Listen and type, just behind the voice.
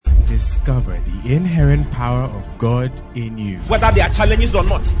discover the inherent power of God in you. Whether there are challenges or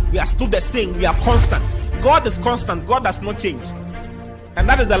not, we are still the same. We are constant. God is constant. God does not change. And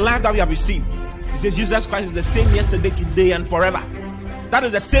that is the life that we have received. He says Jesus Christ is the same yesterday, today, and forever. That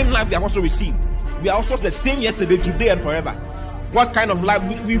is the same life we have also received. We are also the same yesterday, today, and forever. What kind of life?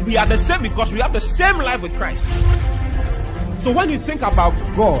 We are the same because we have the same life with Christ. So when you think about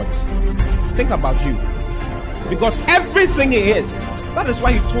God, think about you. Because everything He is, that is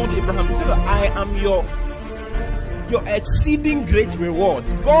why He told Abraham, He said, I am your exceeding great reward.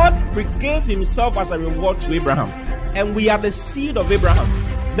 God gave Himself as a reward to Abraham. And we are the seed of Abraham.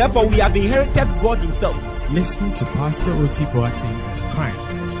 Therefore, we have inherited God Himself. Listen to Pastor Oti Boateng as Christ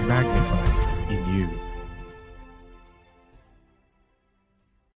is magnified in you.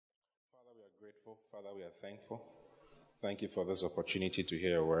 Father, we are grateful. Father, we are thankful. Thank you for this opportunity to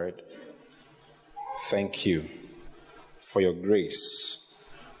hear a word. Thank you for your grace,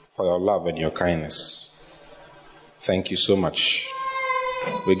 for your love and your kindness. Thank you so much.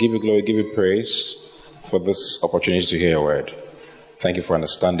 We give you glory, give you praise for this opportunity to hear a word. Thank you for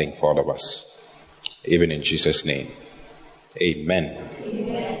understanding for all of us. Even in Jesus' name. Amen.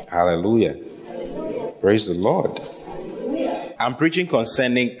 Amen. Hallelujah. Hallelujah. Praise the Lord. Hallelujah. I'm preaching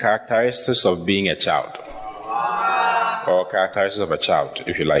concerning characteristics of being a child. Or characteristics of a child,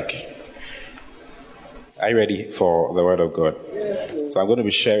 if you like. Are you ready for the word of God? Yes. So I'm going to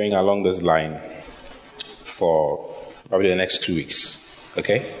be sharing along this line for probably the next 2 weeks.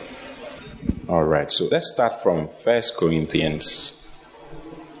 Okay? All right. So let's start from 1 Corinthians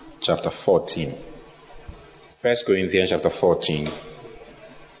chapter 14. 1 Corinthians chapter 14.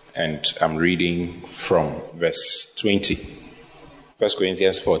 And I'm reading from verse 20. 1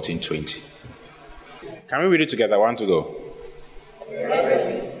 Corinthians 14:20. Can we read it together? 1 to go.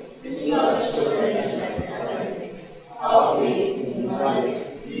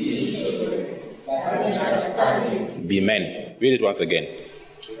 Be men. Read it once again.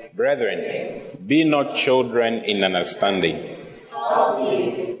 Brethren, be not children in understanding.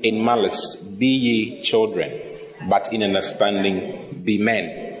 In malice, be ye children, but in understanding, be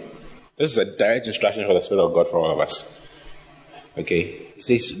men. This is a direct instruction for the Spirit of God for all of us. Okay? It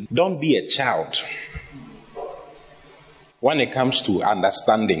says, don't be a child when it comes to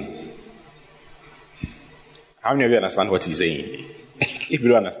understanding. How many of you understand what he's saying? If you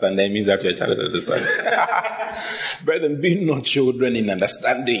don't understand, that means that you're a child that understands. Brethren, be not children in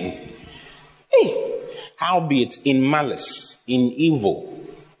understanding. Howbeit in malice, in evil,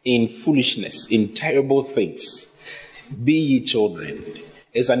 in foolishness, in terrible things, be ye children.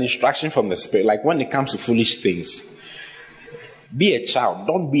 It's an instruction from the Spirit. Like when it comes to foolish things, be a child.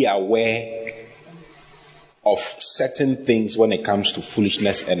 Don't be aware of certain things when it comes to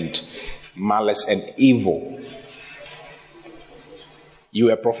foolishness and malice and evil. You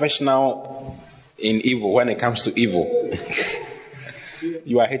are a professional in evil when it comes to evil.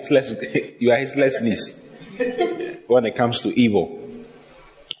 You are hitlessness when it comes to evil.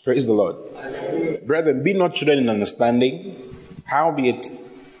 Praise the Lord. Brethren, be not children in understanding, howbeit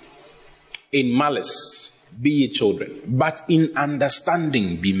in malice be ye children, but in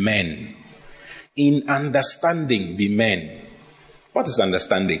understanding be men. In understanding be men. What is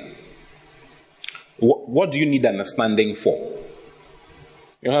understanding? What do you need understanding for?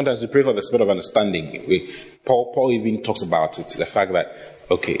 You know, sometimes we pray for the spirit of understanding. Paul even talks about it. The fact that,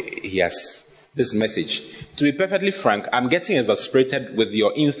 okay, he has this message. To be perfectly frank, I'm getting exasperated with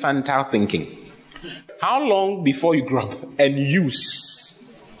your infantile thinking. How long before you grow up and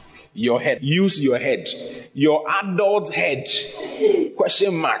use your head? Use your head. Your adult head.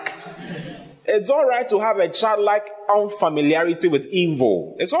 Question mark. It's all right to have a childlike unfamiliarity with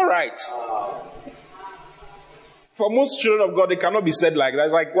evil. It's all right. For most children of God, it cannot be said like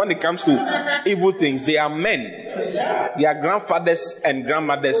that. Like when it comes to evil things, they are men. They are grandfathers and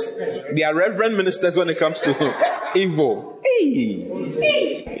grandmothers. They are reverend ministers when it comes to evil.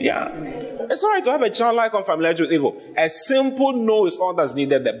 Hey. Yeah. It's all right to have a childlike unfamiliarity with evil. A simple no is all that's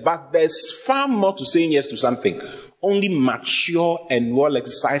needed there. But there's far more to saying yes to something. Only mature and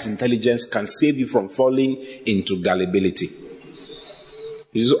well-exercised intelligence can save you from falling into gullibility.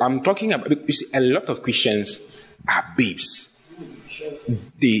 I'm talking about, you see, a lot of Christians are babes.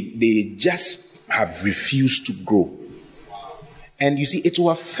 They just have refused to grow. And you see, it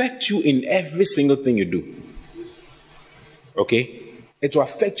will affect you in every single thing you do. Okay? It will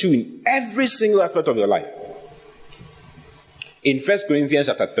affect you in every single aspect of your life. In 1 Corinthians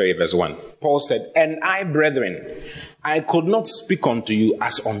chapter 3, verse 1, Paul said, and I, brethren, I could not speak unto you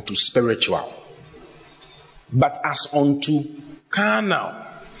as unto spiritual, but as unto carnal,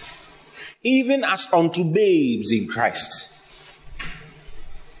 even as unto babes in Christ.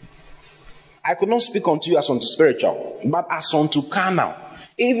 I could not speak unto you as unto spiritual, but as unto carnal,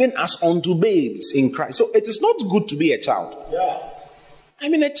 even as unto babes in Christ. So it is not good to be a child. I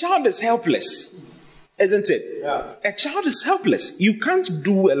mean, a child is helpless, isn't it? A child is helpless. You can't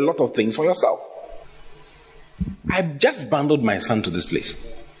do a lot of things for yourself. I just bundled my son to this place.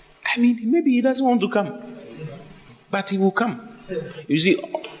 I mean, maybe he doesn't want to come, but he will come. You see,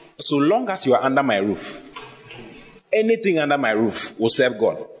 so long as you are under my roof, anything under my roof will serve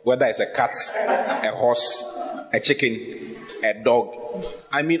God. Whether it's a cat, a horse, a chicken, a dog.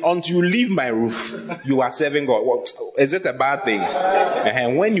 I mean, until you leave my roof, you are serving God. Well, is it a bad thing?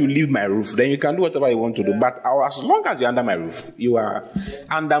 And when you leave my roof, then you can do whatever you want to do. But as long as you're under my roof, you are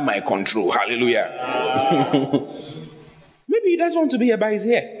under my control. Hallelujah. Maybe he doesn't want to be here, but he's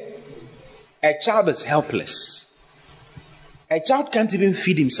here. A child is helpless. A child can't even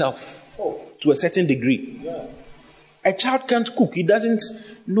feed himself to a certain degree. A child can't cook. He doesn't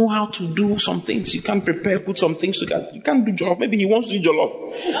know how to do some things. You can't prepare, put some things together. You can't do jollof. Maybe he wants to do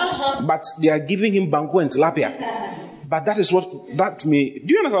jollof. But they are giving him banku and tilapia. But that is what, that may,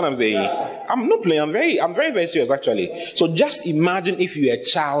 do you understand what I'm saying? I'm not playing. I'm very, very serious actually. So just imagine if you're a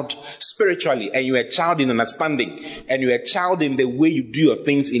child spiritually and you're a child in understanding and you're a child in the way you do your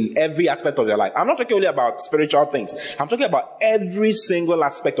things in every aspect of your life. I'm not talking only about spiritual things. I'm talking about every single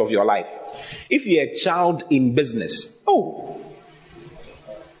aspect of your life. If you're a child in business, you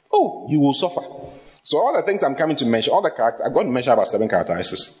will suffer. So all the things I'm coming to mention, all the characters, I'm going to mention about 7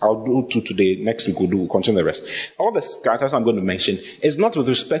 characteristics. I'll do 2 today. Next week we'll continue the rest. All the characters I'm going to mention is not with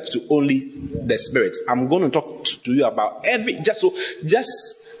respect to only the spirits. I'm going to talk to you about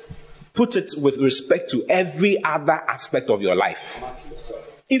just put it with respect to every other aspect of your life.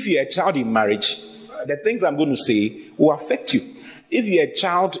 If you're a child in marriage, the things I'm going to say will affect you. If you're a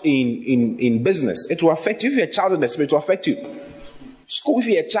child in business, it will affect you. If you're a child in the spirit, it will affect you. School, if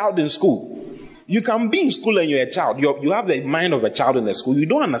you're a child in school, you can be in school and you're a child. You have the mind of a child in the school. You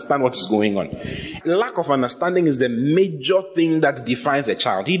don't understand what is going on. Lack of understanding is the major thing that defines a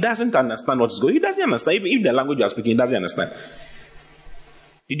child. He doesn't understand what is going on. He doesn't understand. Even if the language you are speaking, he doesn't understand.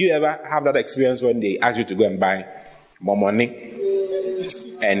 Did you ever have that experience when they ask you to go and buy momoni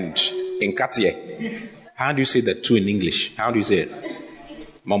and nkatié? How do you say the two in English? How do you say it?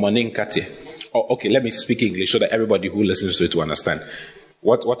 Momoni nkatié. Oh, okay, let me speak English so that everybody who listens to it will understand.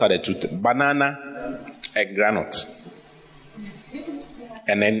 What are the two? Banana and granite.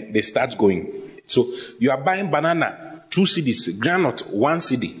 And then they start going. So you are buying banana, 2 cedis, granite, 1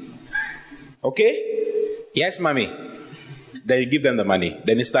 cedi. Okay? Yes, mommy. Then you give them the money.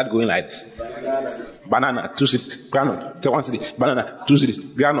 Then they start going like this. Banana, 2 cedis, granite, 1 cedi. Banana, 2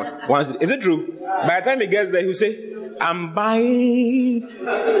 cedis, granite, 1 cedi. Is it true? By the time he gets there, he'll say, I'm buying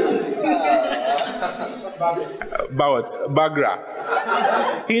Bagra.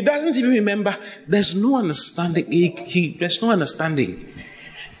 He doesn't even remember. There's no understanding. There's no understanding.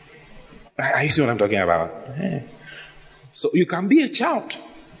 Are you see what I'm talking about? Yeah. So you can be a child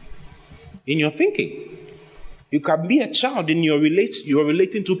in your thinking. You can be a child in you're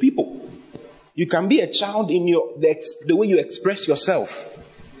relating to people. You can be a child in the way you express yourself.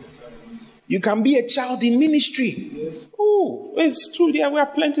 You can be a child in ministry. Oh, it's true. There are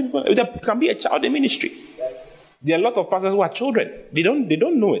plenty of people. There can be a child in ministry. There are a lot of pastors who are children. They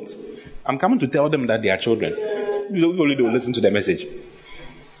don't know it. I'm coming to tell them that they are children. Only they will listen to the message.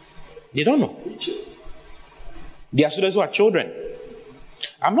 They don't know. There are students who are children.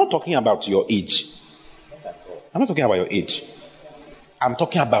 I'm not talking about your age. I'm not talking about your age. I'm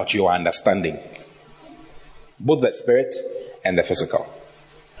talking about your understanding. Both the spirit and the physical.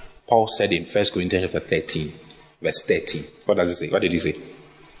 Paul said in 1 Corinthians chapter 13, verse 13. What does it say? What did he say?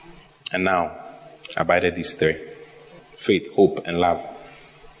 And now, abideth these 3. Faith, hope, and love.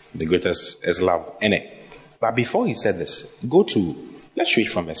 The greatest is love. In it. But before he said this, let's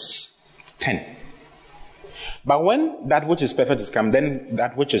read from verse 10. But when that which is perfect is come, then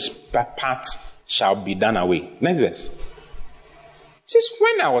that which is part shall be done away. Next verse. It says,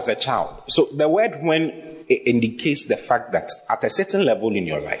 when I was a child. So the word when indicates the fact that at a certain level in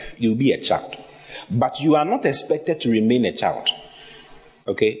your life, you'll be a child. But you are not expected to remain a child.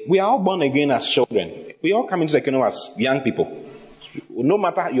 Okay? We are all born again as children. We all come into the kingdom as young people. No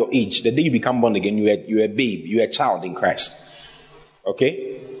matter your age, the day you become born again, you're a babe. You're a child in Christ.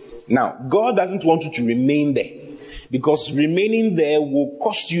 Okay? Now, God doesn't want you to remain there. Because remaining there will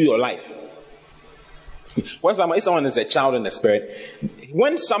cost you your life. If someone is a child in the spirit,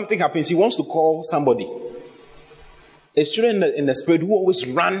 when something happens, he wants to call somebody. A children in the spirit who always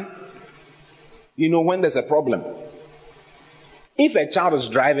run, when there's a problem. If a child is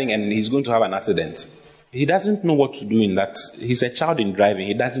driving and he's going to have an accident, He doesn't know what to do in that. He's a child in driving.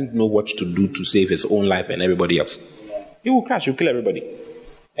 He doesn't know what to do to save his own life and everybody else. He will crash. He will kill everybody.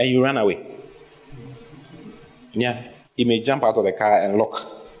 And you run away. Yeah. He may jump out of the car and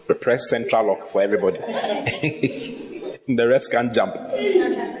press central lock for everybody. The rest can't jump.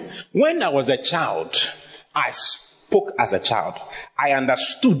 When I was a child, I spoke as a child. I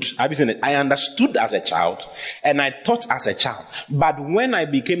understood. Have you seen it? I understood as a child and I thought as a child. But when I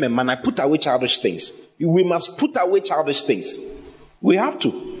became a man, I put away childish things. We must put away childish things. We have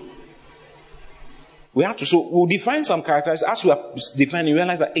to. We have to. So we'll define some characters. As we are defining, you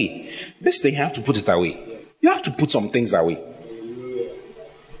realize that, hey, this thing, you have to put it away. You have to put some things away.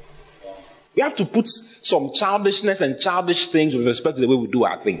 We have to put some childishness and childish things with respect to the way we do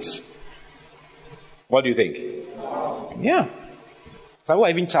our things. What do you think? Yeah. Some people are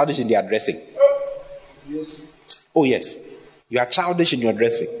even childish in their dressing. Oh, yes. You are childish in your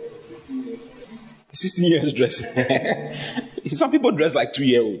dressing. 16 years dressing. Some people dress like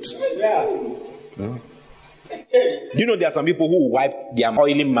 2-year-olds. Yeah. Do you know there are some people who wipe their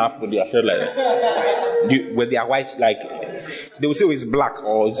oily mouth with their shirt like that? With their white, like, they will say it's black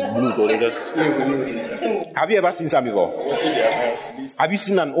or it's blue. Or they just... Have you ever seen some before? Have you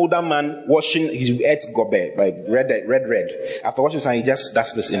seen an older man washing his head gobe, like red? After washing something, he just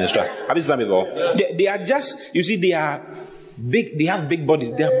does this in his trash. Have you seen some before? They are just, you see, they are big, they have big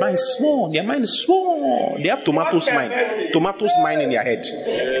bodies. Their mind is small. Their mind is small. They have tomatoes mind in their head.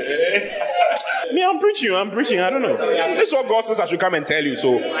 Me, I'm preaching. I don't know. This is what God says I should come and tell you.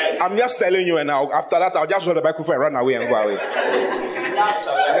 So I'm just telling you, and now after that, I'll just draw the microphone and run away and go away.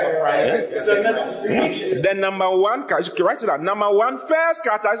 Then number one, write it down. Number one, first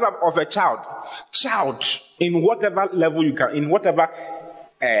characteristic of a child. Child, in whatever level you can, in whatever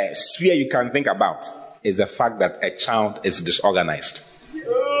sphere you can think about, is the fact that a child is disorganized.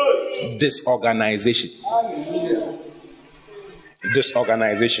 Disorganization.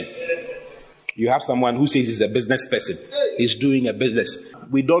 You have someone who says he's a business person. He's doing a business.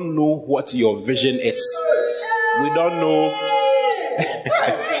 We don't know what your vision is. We don't know.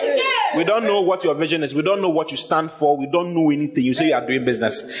 We don't know what your vision is. We don't know what you stand for. We don't know anything. You say you are doing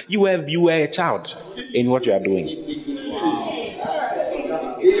business. You were a child in what you are doing.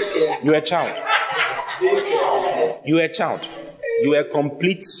 You are a child. You are a child. You are a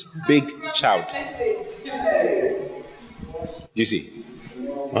complete big child. You see?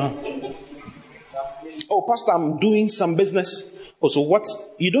 Huh? Oh, Pastor, I'm doing some business. Oh, so what?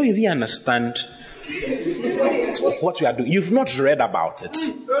 You don't even understand what you are doing. You've not read about it.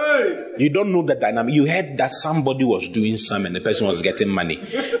 You don't know the dynamic. You heard that somebody was doing some and the person was getting money.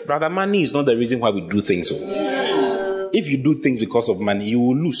 Brother, money is not the reason why we do things. So. If you do things because of money, you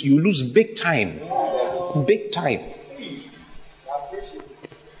will lose. You lose big time. Big time.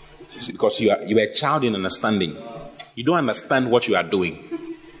 Because you are a child in understanding. You don't understand what you are doing.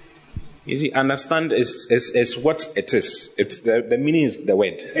 You see, understand is what it is. It's the meaning is the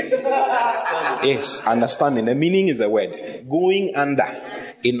word. Yes, understanding. The meaning is the word. Going under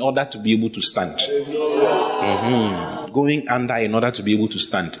in order to be able to stand. Mm-hmm. Going under in order to be able to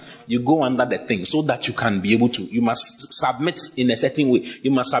stand. You go under the thing so that you can be able to. You must submit in a certain way.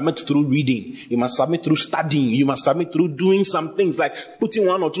 You must submit through reading. You must submit through studying. You must submit through doing some things like putting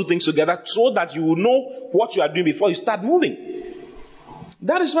one or two things together so that you will know what you are doing before you start moving.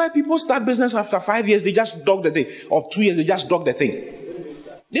 That is why people start business after 5 years, they just dog the thing. Or 2 years, they just dog the thing.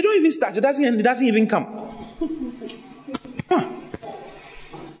 They don't even start. It doesn't even come.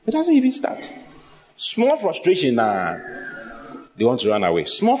 It doesn't even start. Small frustration, they want to run away.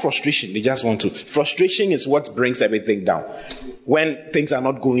 Small frustration, they just want to. Frustration is what brings everything down. When things are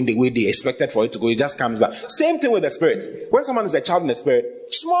not going the way they expected for it to go, it just comes down. Same thing with the spirit. When someone is a child in the spirit,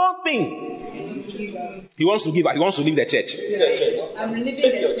 small thing. He wants to give up. He wants to leave the church.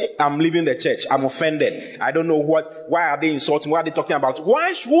 I'm leaving the church. I'm offended. I don't know why are they insulting? Why are they talking about?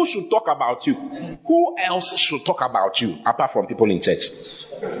 Who should talk about you? Who else should talk about you apart from people in church?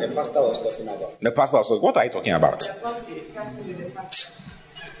 The pastor was talking about. The pastor was, what are you talking about?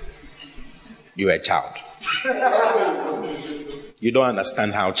 You're a child. You don't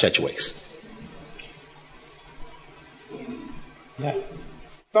understand how church works. Yeah.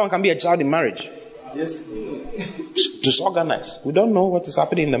 Someone can be a child in marriage. Yes. Disorganized. We don't know what is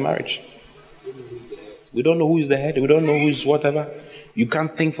happening in the marriage. We don't know who is the head. We don't know who is whatever. You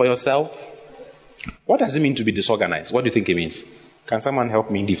can't think for yourself. What does it mean to be disorganized? What do you think it means? Can someone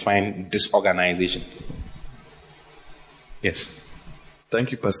help me define disorganization? Yes.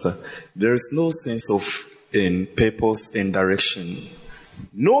 Thank you, Pastor. There is no sense of purpose and direction.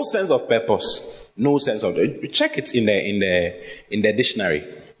 No sense of purpose. No sense of. Check it in the dictionary.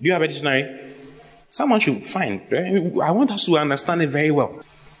 Do you have a dictionary? Someone should find. I want us to understand it very well.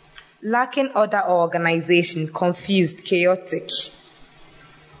 Lacking order or organization, confused, chaotic.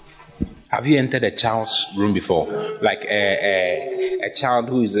 Have you entered a child's room before? Like a child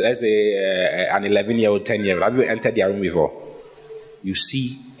who is, let's say, an 11-year-old, 10-year-old. Have you entered their room before? You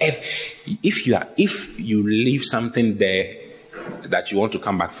see, if you leave something there that you want to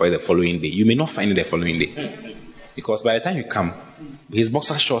come back for the following day, you may not find it the following day. Because by the time you come, his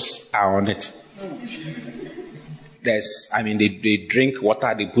boxer shorts are on it. They drink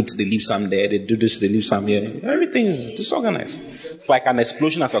water, they leave some there, they do this, they leave some here. Everything is disorganized. It's like an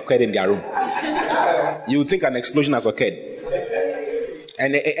explosion has occurred in their room. You would think an explosion has occurred.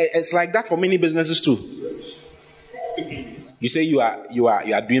 And it's like that for many businesses too. You say you are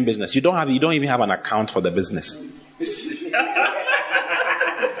doing business. You don't even have an account for the business.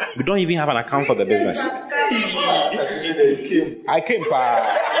 You don't even have an account for the business. I came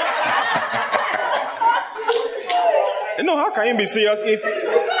pa. No, how can you be serious if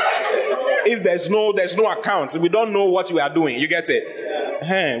there's no account? We don't know what we are doing. You get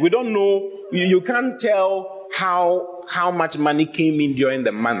it? We don't know. You can't tell how much money came in during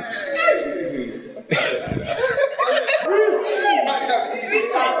the month.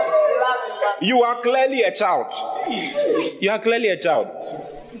 You are clearly a child. You are clearly a child.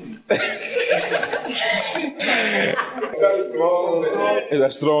 It's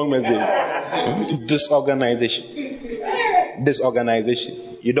a strong message. Disorganization.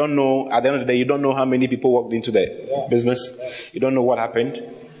 You don't know, at the end of the day, you don't know how many people walked into the business. You don't know what happened.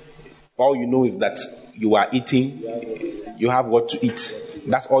 All you know is that you are eating. You have what to eat.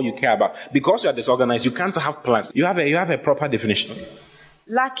 That's all you care about. Because you are disorganized, you can't have plans. You have a proper definition.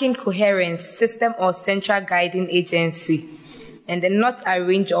 Lacking coherence, system or central guiding agency, and then not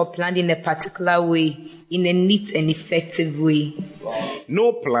arranged or planned in a particular way, in a neat and effective way.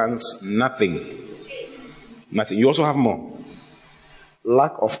 No plans, nothing. Nothing. You also have more.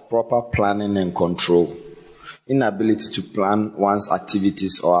 Lack of proper planning and control. Inability to plan one's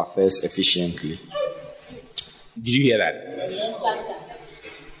activities or affairs efficiently. Did you hear that? Yes, Pastor.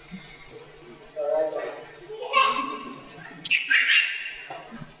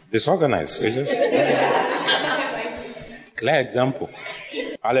 Disorganized. It's just clear example.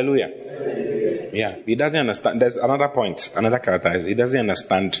 Hallelujah. Yeah, he doesn't understand. There's another point, another character. He doesn't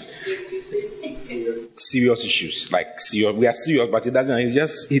understand serious issues. Like serious, we are serious, but he doesn't.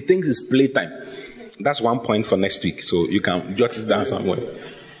 He thinks it's playtime. That's one point for next week. So you can jot it down somewhere.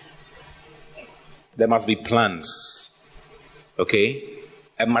 There must be plans. Okay,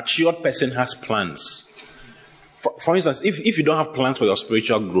 a matured person has plans. For instance, if you don't have plans for your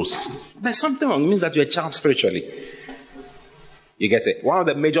spiritual growth, there's something wrong. It means that you're a child spiritually. You get it? One of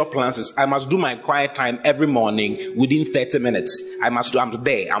the major plans is I must do my quiet time every morning within 30 minutes. I'm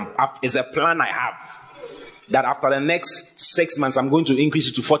there. It's a plan I have. That after the next 6 months, I'm going to increase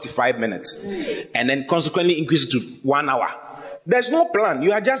it to 45 minutes. And then consequently increase it to 1 hour. There's no plan.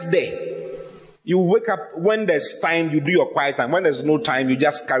 You are just there. You wake up when there's time, you do your quiet time. When there's no time, you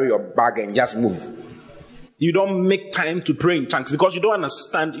just carry your bag and just move. You don't make time to pray in tongues because you don't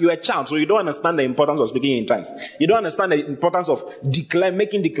understand. You're a child, so you don't understand the importance of speaking in tongues. You don't understand the importance of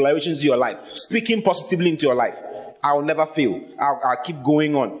making declarations to your life, speaking positively into your life. I'll never fail. I'll keep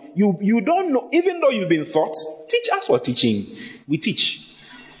going on. You don't know, even though you've been taught, teach us for teaching. We teach.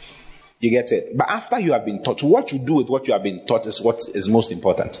 You get it? But after you have been taught, what you do with what you have been taught is what is most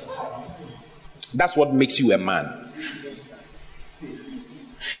important. That's what makes you a man.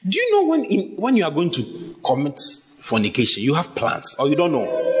 Do you know when you are going to commit fornication, you have plans, or you don't know?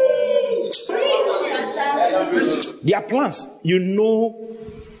 There are plans. You know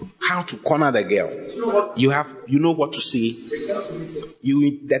how to corner the girl. You know what to say.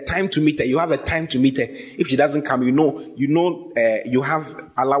 The time to meet her. You have a time to meet her. If she doesn't come, you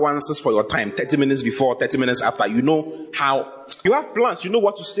have allowances for your time. 30 minutes before, 30 minutes after. You know how. You have plans. You know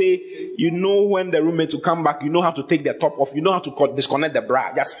what to say. You know when the roommate will come back. You know how to take the top off. You know how to disconnect the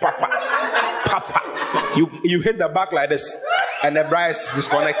bra. Just papa. You hit the back like this, and the bra is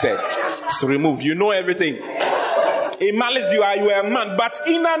disconnected. It's removed. You know everything. In malice, you are a man, but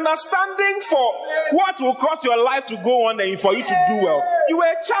in understanding for what will cause your life to go on and for you to do well, you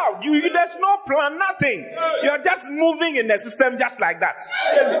are a child. There's no plan, nothing. You are just moving in the system just like that.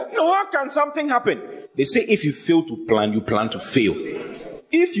 No, how can something happen? They say if you fail to plan, you plan to fail.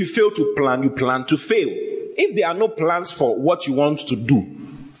 If you fail to plan, you plan to fail. If there are no plans for what you want to do,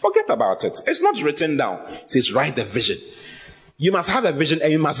 forget about it. It's not written down. It says write the vision. You must have a vision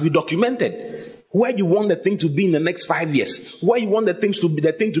and it must be documented. Where you want the thing to be in the next 5 years. Where you want the thing to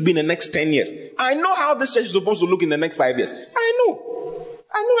be in the next 10 years. I know how this church is supposed to look in the next 5 years. I know.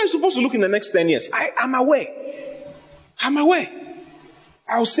 I know I'm supposed to look in the next 10 years. I'm aware. I'm aware.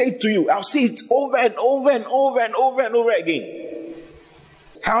 I'll say it to you. I'll say it over and over and over and over and over again.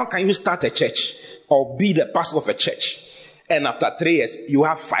 How can you start a church or be the pastor of a church, and after 3 years you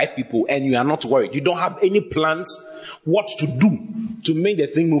have 5 people and you are not worried? You don't have any plans what to do to make the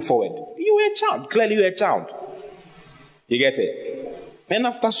thing move forward. You were a child. Clearly you were a child. You get it? And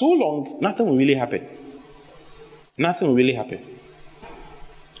after so long, nothing will really happen. Nothing will really happen.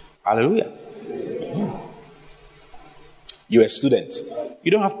 Hallelujah. You're a student.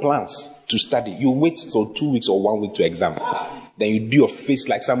 You don't have plans to study. You wait till 2 weeks or 1 week to exam. Then you do your face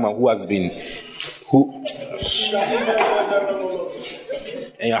like someone who has been,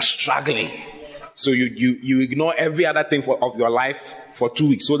 and you're struggling. So you ignore every other thing of your life for 2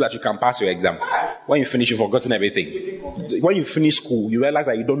 weeks so that you can pass your exam. When you finish, you've forgotten everything. When you finish school, you realize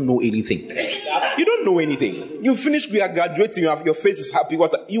that you don't know anything. You don't know anything. You finish, you are graduating, your face is happy.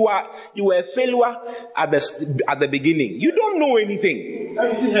 You were a failure at the beginning. You don't know anything.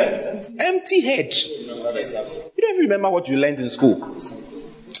 Empty head. You don't even remember what you learned in school.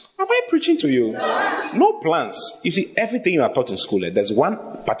 Am I preaching to you? No plans. You see, everything you are taught in school, there's one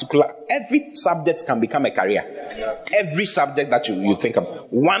particular, every subject can become a career. Every subject that you think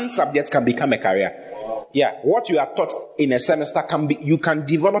of, one subject can become a career. Yeah, what you are taught in a semester you can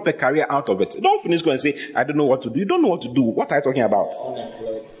develop a career out of it. Don't finish school and say, I don't know what to do. You don't know what to do. What are you talking about?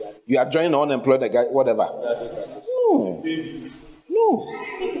 You are joining unemployed, whatever. No.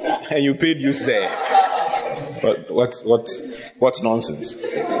 And you paid dues there. What's nonsense?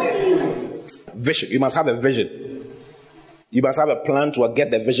 Vision. You must have a vision. You must have a plan to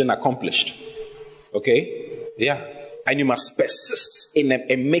get the vision accomplished. Okay? Yeah. And you must persist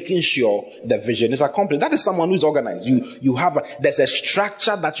in making sure the vision is accomplished. That is someone who's organized. There's a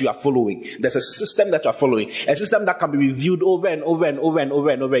structure that you are following. There's a system that you are following. A system that can be reviewed over and over and over and over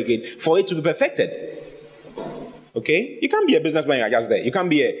and over again for it to be perfected. Okay? You can't be a businessman, you are just there. You can't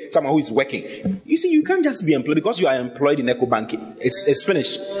be someone who is working. You see, you can't just be employed because you are employed in EcoBank. It's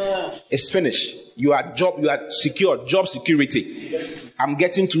finished. It's finished. You are secure, job security. I'm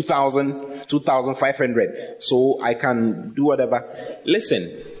getting 2,500, so I can do whatever. Listen,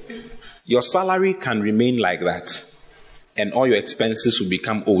 your salary can remain like that, and all your expenses will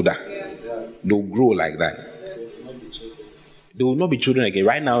become older. They'll grow like that. They will not be children again.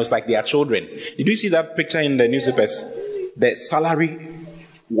 Right now, it's like they are children. Did you see that picture in the newspapers? The salary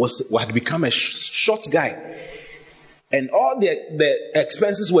had become a short guy. And all the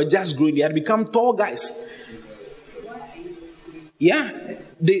expenses were just growing. They had become tall guys. Yeah.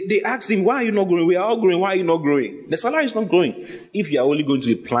 They asked him, why are you not growing? We are all growing. Why are you not growing? The salary is not growing. If you are only going to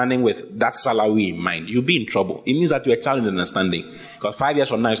be planning with that salary in mind, you'll be in trouble. It means that you're a child in understanding. Because 5 years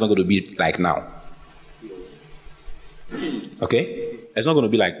from now, it's not going to be like now. Okay? It's not going to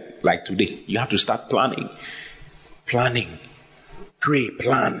be like today. You have to start planning. Planning. Pray,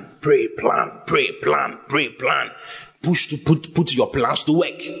 plan. Pray, plan. Pray, plan. Pray, plan. Push to put your plans to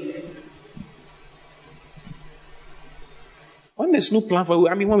work. When there's no plan for,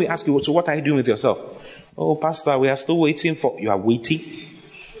 when we ask you, so what are you doing with yourself? Oh, Pastor, we are still waiting for, you are waiting.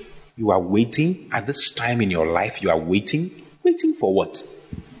 You are waiting at this time in your life. You are waiting. Waiting for what?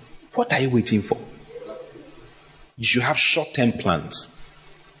 What are you waiting for? You should have short-term plans,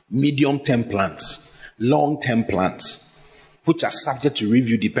 medium-term plans, long-term plans, which are subject to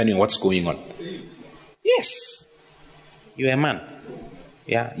review depending on what's going on. Yes. You're a man.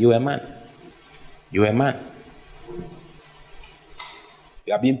 Yeah, you're a man. You're a man.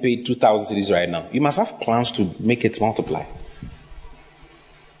 You are being paid 2,000 cedis right now. You must have plans to make it multiply.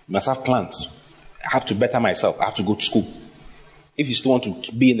 You must have plans. I have to better myself. I have to go to school. If you still want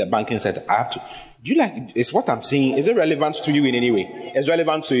to be in the banking sector, I have to. Do you like, is what I'm saying, is it relevant to you in any way? It's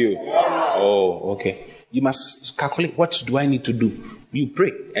relevant to you. Oh, okay. You must calculate, what do I need to do? You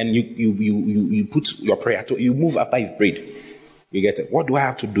pray and you put your prayer, you move after you've prayed. You get it? What do I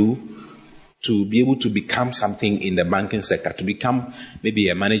have to do to be able to become something in the banking sector, to become maybe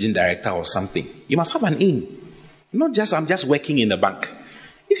a managing director or something? You must have an aim. Not just, I'm just working in the bank.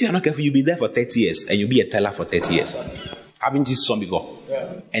 If you're not careful, you'll be there for 30 years and you'll be a teller for 30 years. Haven't you seen before?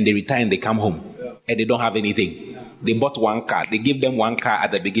 And they retire and they come home and they don't have anything. They bought one car. They gave them one car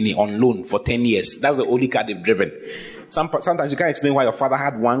at the beginning on loan for 10 years. That's the only car they've driven. Sometimes you can't explain why your father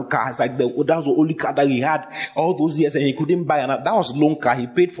had one car. It's like that was the only car that he had all those years and he couldn't buy another. That was loan car. He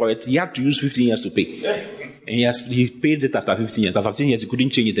paid for it. He had to use 15 years to pay. And he paid it after 15 years. After 15 years, he couldn't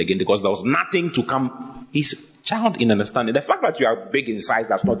change it again because there was nothing to come. He's child in understanding. The fact that you are big in size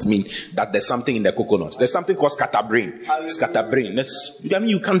does not mean that there's something in the coconut. There's something called scatterbrain. Scatterbrain.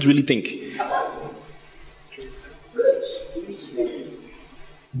 You can't really think.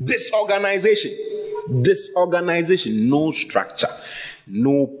 Disorganization. Disorganization. No structure.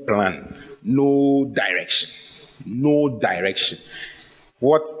 No plan. No direction. No direction.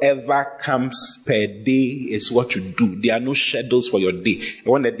 Whatever comes per day is what you do. There are no schedules for your day.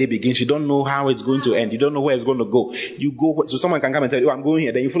 When the day begins, you don't know how it's going to end. You don't know where it's going to go. You go, so someone can come and tell you, oh, I'm going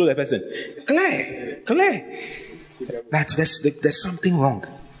here. Then you follow the person. Claire. There's something wrong.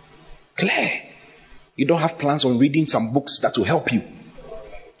 Claire. You don't have plans on reading some books that will help you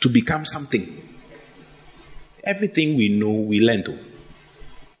to become something. Everything we know, we learn to.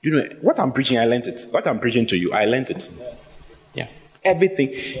 You know, what I'm preaching, I learned it. What I'm preaching to you, I learned it. Yeah. Everything.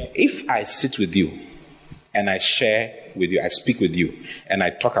 If I sit with you and I share with you, I speak with you, and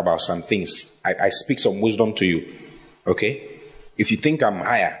I talk about some things, I speak some wisdom to you, okay? If you think I'm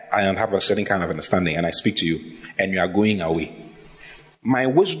higher, I have a certain kind of understanding, and I speak to you, and you are going away. My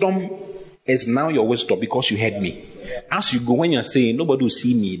wisdom is now your wisdom because you heard me. As you go, when you're saying, nobody will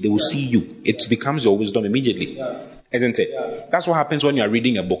see me, they will see you. It becomes your wisdom immediately. Isn't it? That's what happens when you're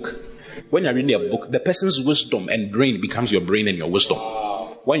reading a book. When you're reading a book, the person's wisdom and brain becomes your brain and your wisdom.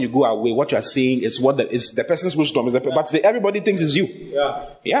 When you go away, what you're saying is what is the person's wisdom is, but everybody thinks it's you.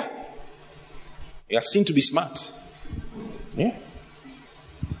 Yeah. You are seen to be smart. Yeah.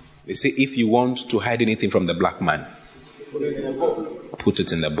 They say if you want to hide anything from the black man, put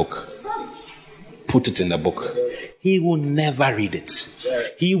it in the book. Put it in the book. He will never read it.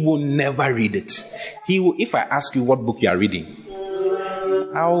 He will never read it. He will. If I ask you what book you are reading,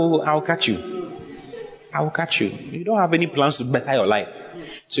 I'll catch you. I'll catch you. You don't have any plans to better your life.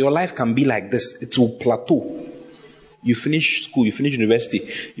 So your life can be like this. It will plateau. You finish school, you finish university,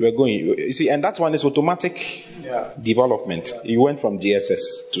 you are going. You see, and that one is automatic development. You went from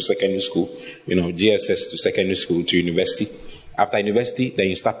GSS to secondary school, GSS to secondary school to university. After university, then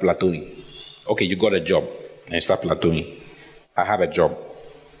you start plateauing. Okay, you got a job, and you start plateauing. I have a job.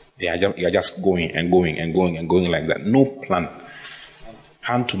 You're just going and going and going and going like that. No plan.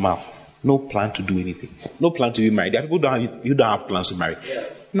 Hand to mouth. No plan to do anything. No plan to be married. There are people you don't have plans to marry.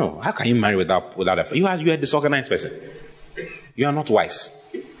 No. How can you marry without a you are a disorganized person. You are not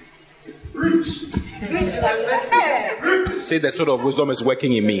wise. Say the spirit of wisdom is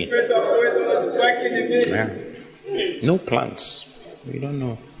working in me. Yeah. No plans. You don't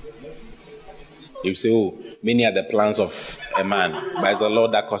know. You say, oh, many are the plans of a man, but it's the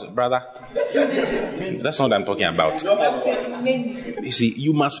Lord that causes. Brother, that's not what I'm talking about. You see,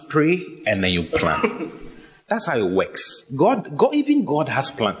 you must pray and then you plan. That's how it works. God, even God has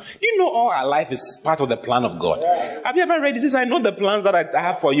plans. You know, all our life is part of the plan of God. Have you ever read this? I know the plans that I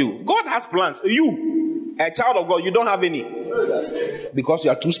have for you. God has plans. You, a child of God, you don't have any. Because you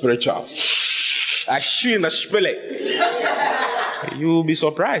are too spiritual. I see in the spirit. You will be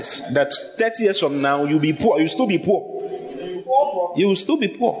surprised that 30 years from now, you'll be poor. You'll still be poor. You will still be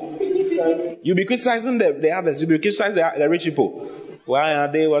poor. You'll be criticizing the others. You'll be criticizing the rich people. Why are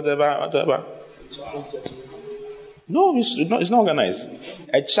they, whatever. No, it's not organized.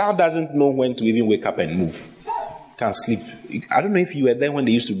 A child doesn't know when to even wake up and move. Can't sleep. I don't know if you were there when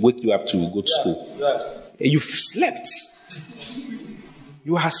they used to wake you up to go to school. You've slept.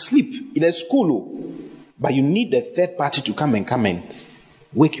 You are asleep in a school. But you need the third party to come and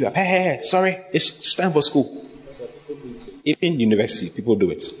wake you up. Hey, sorry, it's time for school. Even university, people do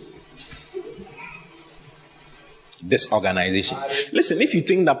it. Disorganization. Listen, if you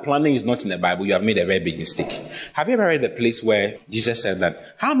think that planning is not in the Bible, you have made a very big mistake. Have you ever read the place where Jesus said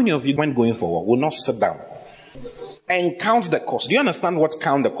that, how many of you when going forward will not sit down and count the cost? Do you understand what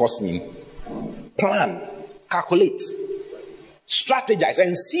count the cost means? Plan, calculate, strategize,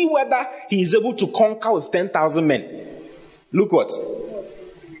 and see whether he is able to conquer with 10,000 men. Look what?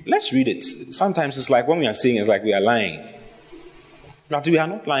 Let's read it. Sometimes it's like when we are saying it's like we are lying. But we are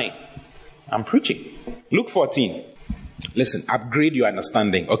not lying. I'm preaching. Luke 14. Listen, upgrade your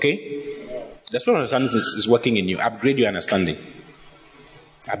understanding, okay? The spirit of understanding is working in you. Upgrade your understanding.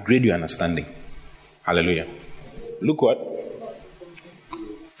 Upgrade your understanding. Hallelujah. Look what?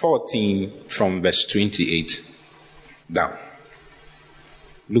 14 from verse 28 down.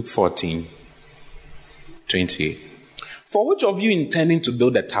 Luke 14, 28. For which of you intending to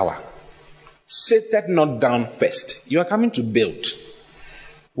build a tower, sitteth not down first? You are coming to build.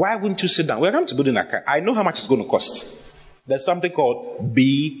 Why wouldn't you sit down? We are coming to build in a car. I know how much it's going to cost. There's something called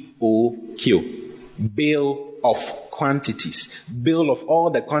BOQ. Bill of quantities. Bill of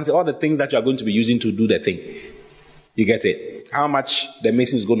all the quantities, all the things that you are going to be using to do the thing. You get it? How much the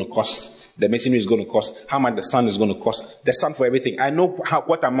mason is going to cost. The masonry is going to cost. How much the sand is going to cost. The sand for everything. I know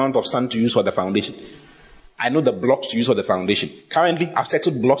what amount of sand to use for the foundation. I know the blocks to use for the foundation. Currently, I've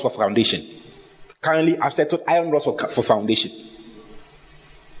settled blocks for foundation. Currently, I've settled iron rods for foundation.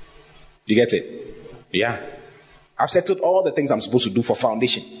 You get it? Yeah. I've settled all the things I'm supposed to do for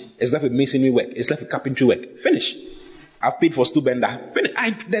foundation. It's left with masonry work. It's left with carpentry work. Finish. I've paid for stool bender. Finish.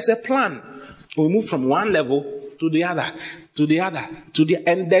 There's a plan. We move from one level to the other,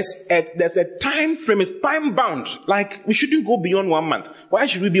 and there's a time frame. It's time bound. Like, we shouldn't go beyond 1 month. Why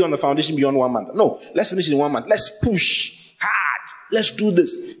should we be on the foundation beyond 1 month? No, let's finish in 1 month. Let's push hard. Let's do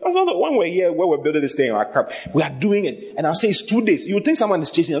this. That's not the one we're here where we're building this thing in our cup. We are doing it. And I'll say it's 2 days. You would think someone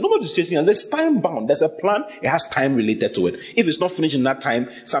is chasing us. Nobody's chasing us. There's time bound. There's a plan. It has time related to it. If it's not finished in that time,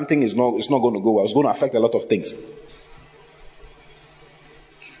 something is not going to go well. It's going to affect a lot of things.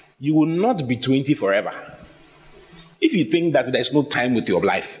 You will not be 20 forever. If you think that there's no time with your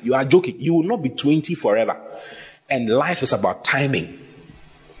life, you are joking. You will not be 20 forever. And life is about timing.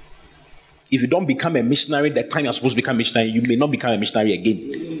 If you don't become a missionary the time you're supposed to become a missionary, you may not become a missionary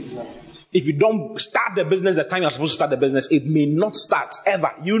again. If you don't start the business the time you're supposed to start the business, it may not start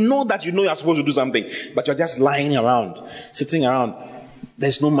ever. You know that you know you're supposed to do something, but you're just lying around, sitting around.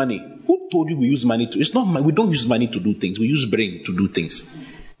 There's no money. Who told you we use money to? It's not money. We don't use money to do things. We use brain to do things.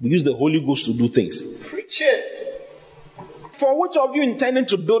 We use the Holy Ghost to do things. Preach it. For which of you intending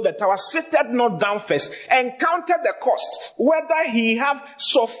to build the tower, sitteth not down first and counted the cost, whether he have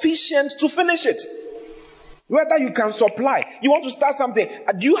sufficient to finish it, whether you can supply. You want to start something.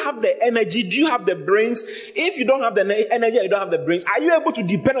 Do you have the energy? Do you have the brains? If you don't have the energy and you don't have the brains, are you able to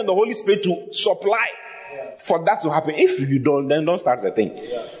depend on the Holy Spirit to supply for that to happen? If you don't, then don't start the thing.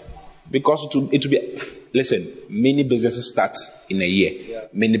 Because it will be, listen, many businesses start in a year.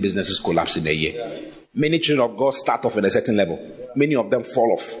 Many businesses collapse in a year. Many children of God start off at a certain level. Many of them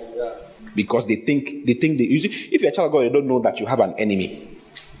fall off. Because they think you see, if you're a child of God, you don't know that you have an enemy.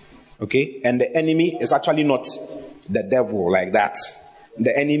 Okay? And the enemy is actually not the devil like that.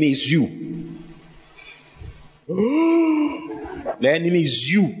 The enemy is you. The enemy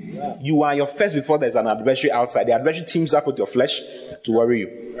is you. You are your first before there's an adversary outside. The adversary teams up with your flesh to worry you.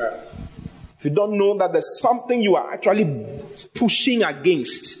 If you don't know that there's something you are actually pushing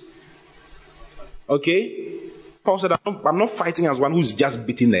against. Okay? Paul said, I'm not fighting as one who's just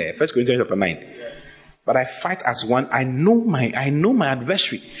beating there. 1 Corinthians chapter 9. But I fight as one. I know my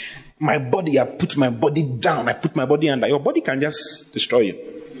adversary. My body, I put my body down. I put my body under. Your body can just destroy you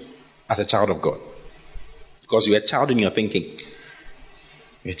as a child of God. Because you're a child in your thinking.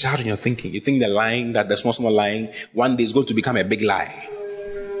 You're a child in your thinking. You think the lying, that the small lying, one day is going to become a big lie.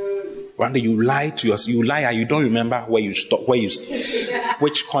 One day you lie to yourself. You lie and you don't remember where you stop,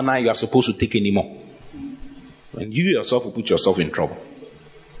 which corner you are supposed to take anymore. And you yourself will put yourself in trouble.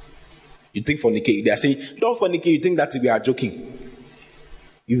 You think fornicate. They are saying, don't fornicate. You think that we are joking.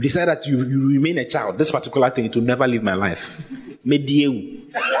 You decide that you remain a child. This particular thing, it will never leave my life. Medieu. Do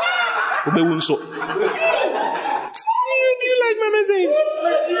you like my message?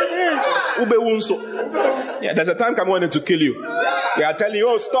 Yeah, there's a time come wanting to kill you. They are telling you,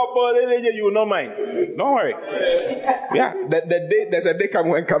 oh, stop, you will not mind. Don't worry. Yeah, there's a day come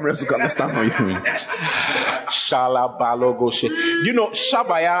when cameras will come and stand on you. You know,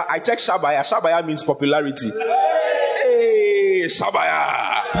 Shabaya, I check Shabaya. Shabaya means popularity. Hey,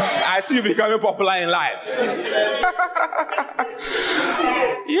 Shabaya. I see you becoming popular in life.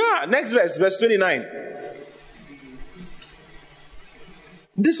 Yeah, next verse 29.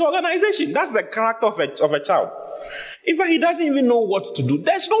 Disorganization. That's the character of a child. In fact, he doesn't even know what to do.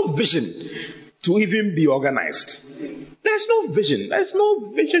 There's no vision to even be organized. There's no vision. There's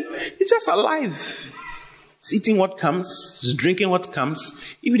no vision. He's just alive. He's eating what comes. He's drinking what comes.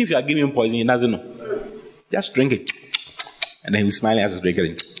 Even if you are giving him poison, he doesn't know. Just drink it. And then he's smiling as he's drinking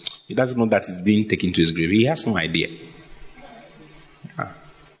it. He doesn't know that it's being taken to his grave. He has no idea.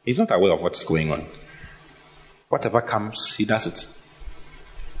 He's not aware of what's going on. Whatever comes, he does it.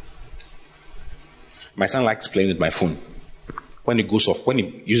 My son likes playing with my phone. When it goes off, when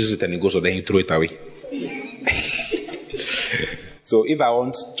he uses it and it goes off, then he throw it away. So if I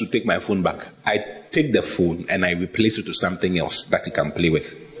want to take my phone back, I take the phone and I replace it with something else that he can play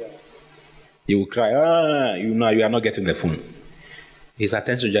with. He will cry, you are not getting the phone. His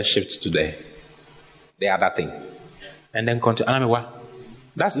attention just shifts to the other thing. And then continue. And I mean, what?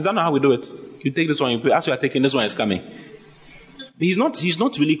 Is that not how we do it? You take this one, you play. As you are taking this one, is coming. He's not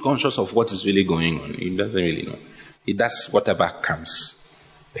really conscious of what is really going on. He doesn't really know. He does whatever comes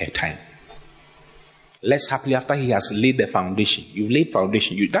per time. Less happily after he has laid the foundation. You've laid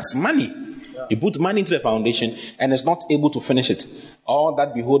foundation. That's money. Yeah. You put money into the foundation and is not able to finish it. All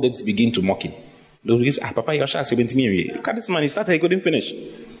that beholders begin to mock him. Papa, you're 70 million. Look at this man. He started, he couldn't finish.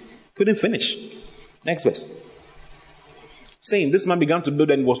 Next verse. Saying this man began to build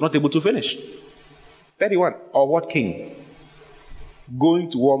and was not able to finish. 31. Or what king? going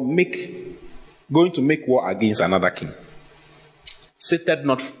to make war against another king. Seated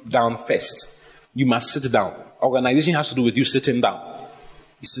not down first. You must sit down. Organization has to do with you sitting down.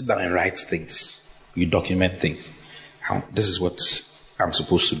 You sit down and write things. You document things. This is what I'm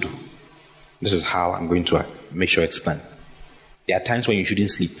supposed to do. This is how I'm going to make sure it's done. There are times when you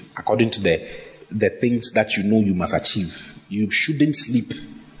shouldn't sleep. According to the things that you know you must achieve, you shouldn't sleep.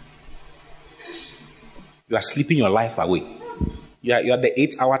 You are sleeping your life away. You are the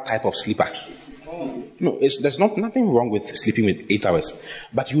 8-hour type of sleeper. No, there's nothing wrong with sleeping with 8 hours.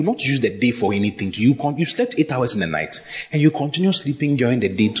 But you will not use the day for anything. You slept 8 hours in the night, and you continue sleeping during the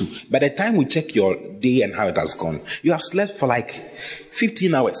day too. By the time we check your day and how it has gone, you have slept for like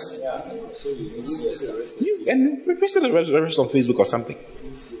 15 hours. And requested the rest on Facebook or something.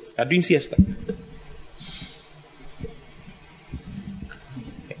 Are doing siesta.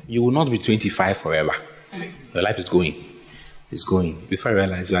 You will not be 25 forever. Your life is going. It's going. Before you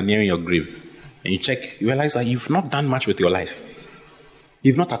realize you are nearing your grave. And you check, you realize that you've not done much with your life.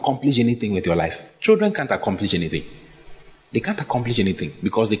 You've not accomplished anything with your life. Children can't accomplish anything. They can't accomplish anything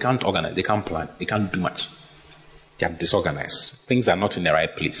because they can't organize, they can't plan, they can't do much. They are disorganized. Things are not in the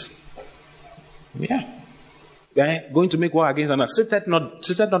right place. Yeah. They're going to make war against another. Sit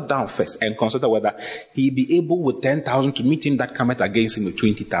not down first and consider whether he be able with 10,000 to meet him that cometh against him with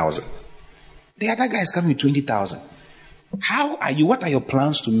 20,000. The other guy is coming with 20,000. How are you? What are your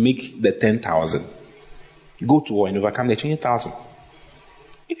plans to make the 10,000 go to war and overcome the 20,000?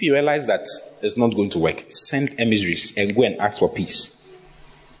 If you realize that it's not going to work, send emissaries and go and ask for peace.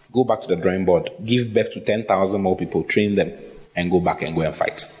 Go back to the drawing board, give birth to 10,000 more people, train them, and go back and go and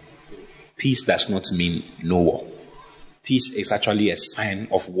fight. Peace does not mean no war. Peace is actually a sign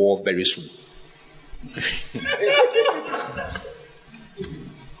of war very soon.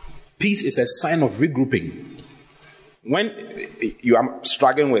 Peace is a sign of regrouping. When you are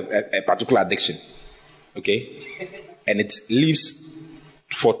struggling with a particular addiction, okay, and it leaves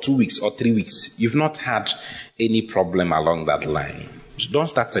for 2 weeks or 3 weeks, you've not had any problem along that line. Don't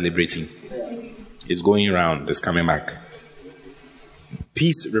start celebrating. It's going around, it's coming back.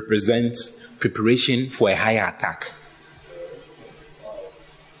 Peace represents preparation for a higher attack.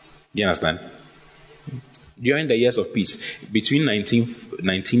 Do you understand? During the years of peace, between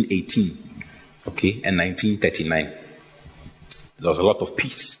 1918, okay, and 1939, there was a lot of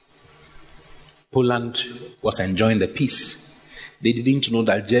peace. Poland was enjoying the peace. They didn't know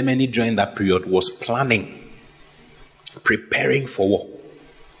that Germany during that period was planning, preparing for war.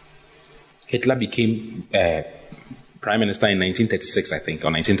 Hitler became prime minister in 1936, I think, or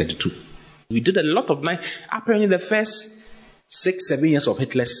 1932. We did a lot of apparently the first 6-7 years of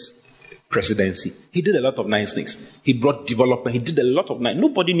Hitler's presidency, he did a lot of nice things. He brought development. He did a lot of nice.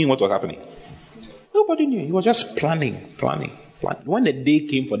 Nobody knew what was happening. Nobody knew. He was just planning. When the day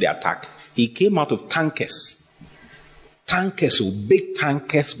came for the attack, he came out of tankers, big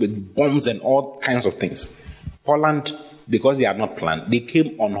tankers with bombs and all kinds of things. Poland, because they had not planned, they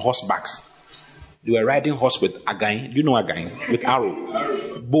came on horsebacks. They were riding horse with again. Do you know again? With arrow,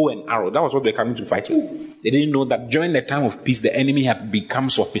 bow and arrow. That was what they were coming to fight with. They didn't know that during the time of peace, the enemy had become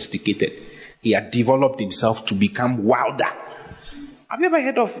sophisticated. He had developed himself to become wilder. Have you ever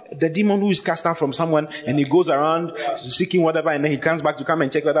heard of the demon who is cast out from someone and he goes around seeking whatever and then he comes back to come and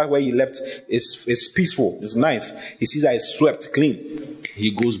check whether where he left is peaceful, it's nice. He sees that it's swept clean.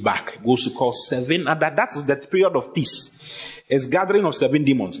 He goes back, goes to call 7 other. That's the period of peace. It's gathering of 7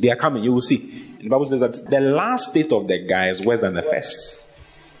 demons. They are coming, you will see. And the Bible says that the last state of the guy is worse than the first.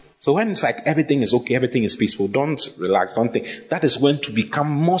 So when it's like everything is okay, everything is peaceful, don't relax, don't think. That is when to become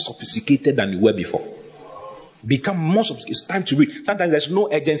more sophisticated than you were before. Become more sophisticated. It's time to read. Sometimes there's no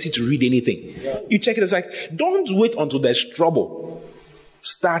urgency to read anything. You check it, it's like, don't wait until there's trouble.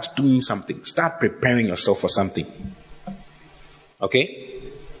 Start doing something. Start preparing yourself for something. Okay?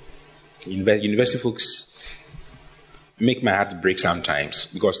 University folks make my heart break sometimes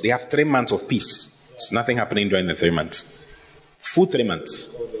because they have 3 months of peace. There's nothing happening during the 3 months. Full 3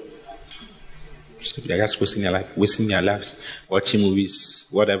 months. You're just wasting your lives, watching movies,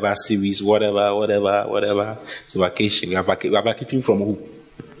 whatever, series, whatever. It's vacation. We are vacating from who?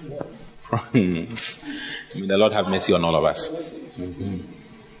 May the Lord have mercy on all of us. Mm-hmm.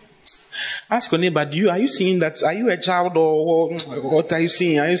 Ask your neighbor, are you seeing that? Are you a child or what are you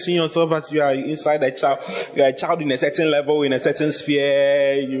seeing? Are you seeing yourself as you are inside a child? You are a child in a certain level, in a certain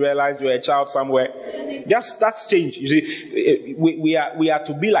sphere. You realize you're a child somewhere. Just that's change. You see, we are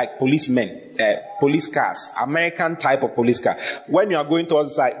to be like policemen, police cars, American type of police car. When you are going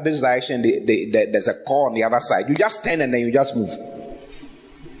towards this direction, there's a car on the other side. You just turn and then you just move.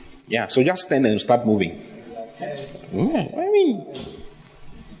 Yeah, so just turn and start moving. I mean,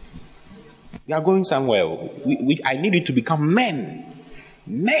 We are going somewhere. I need you to become men.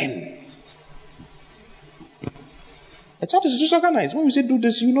 Men. The church is disorganized. When we say do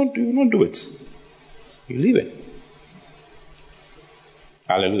this, you not do it. You leave it.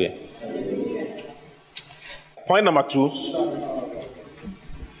 Hallelujah. Point number 2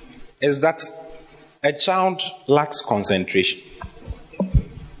 is that a child lacks concentration.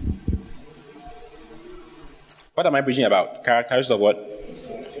 What am I preaching about? Characteristics of what?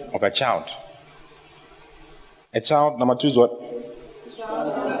 Of a child. A child, number 2 is what?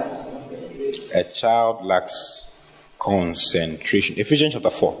 A child lacks concentration. Ephesians chapter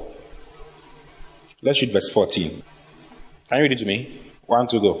 4. Let's read verse 14. Can you read it to me? 1,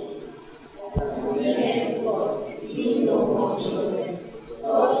 2, go.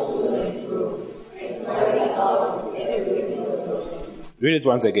 Read it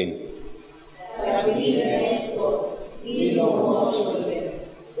once again.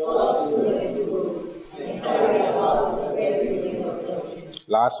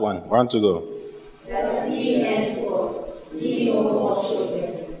 Last one. 1, 2, go.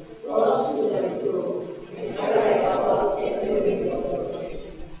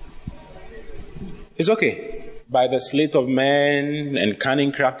 It's okay. By the sleight of men and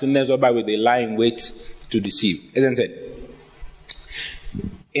cunning craftiness, whereby they lie in wait to deceive. Isn't it?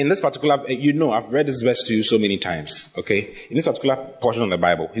 In this particular, I've read this verse to you so many times, okay? In this particular portion of the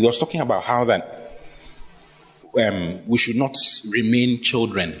Bible, he was talking about how that we should not remain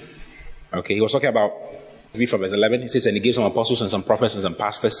children, okay? He was talking about, read from verse 11, he says, and he gave some apostles and some prophets and some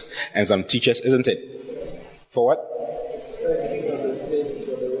pastors and some teachers, isn't it? For what?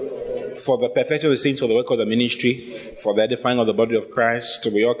 For the perfection of the saints, for the work of the ministry, for the edifying of the body of Christ,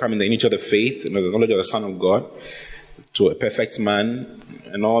 till we all come in the unity of the faith and the knowledge of the Son of God, to a perfect man,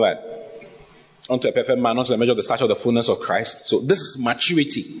 and all that. Unto a perfect man, unto the measure of the stature of the fullness of Christ. So this is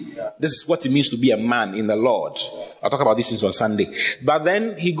maturity. This is what it means to be a man in the Lord. I'll talk about these things on Sunday. But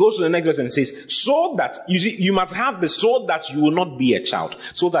then he goes to the next verse and says, so that, you must have this, so that you will not be a child.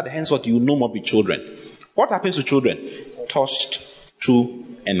 So that henceforth you will no more be children. What happens to children? Tossed to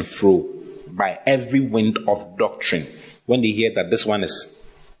and fro by every wind of doctrine. When they hear that this one is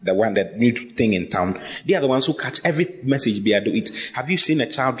the one, that new thing in town, they are the ones who catch every message they do it. Have you seen a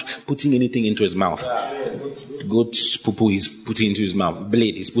child putting anything into his mouth? Goat poo-poo he's putting into his mouth.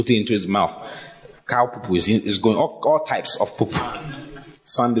 Blade he's putting into his mouth. Cow poo-poo is going. All types of poo-poo.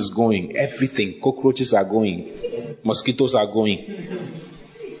 Sand is going. Everything. Cockroaches are going. Mosquitoes are going.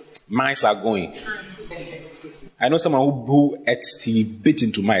 Mice are going. I know someone who he bit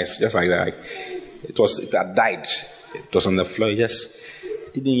into mice just like that. It had died. It was on the floor. Yes.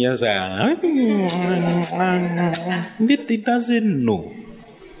 He doesn't know.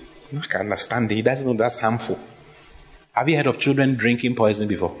 I can understand. He doesn't know that's harmful. Have you heard of children drinking poison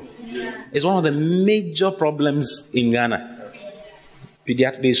before? It's one of the major problems in Ghana.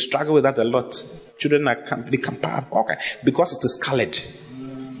 They struggle with that a lot. Children because it is colored.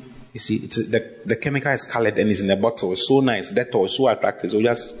 You see, the chemical is colored and it's in a bottle. It's so nice. That is so attractive. So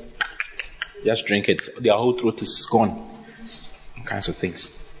just drink it. Their whole throat is gone. Kinds of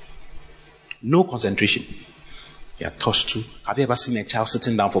things. No concentration. You are tossed to. Have you ever seen a child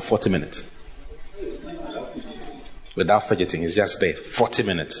sitting down for 40 minutes? Without fidgeting, it's just there. 40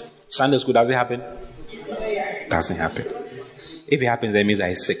 minutes. Sunday school, does it happen? Doesn't happen. If it happens, that means that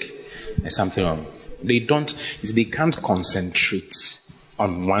he's sick. There's something wrong. They can't concentrate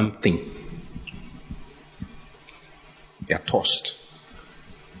on one thing. They are tossed.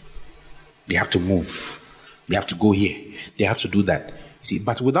 They have to move. They have to go here. They have to do that. You see,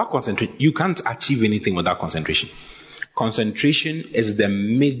 but without concentration, you can't achieve anything without concentration. Concentration is the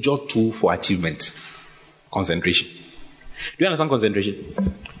major tool for achievement. Concentration. Do you understand concentration?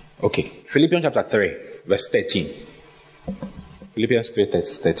 Okay. Philippians chapter 3, verse 13. Philippians 3,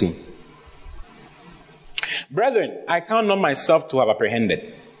 verse 13. Brethren, I count not myself to have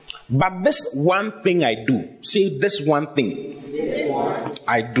apprehended, but this one thing I do. Say, this one thing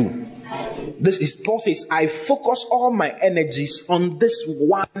I do. This is Paul says, I focus all my energies on this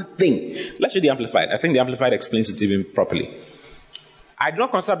one thing. Let's read the Amplified. I think the Amplified explains it even properly. I do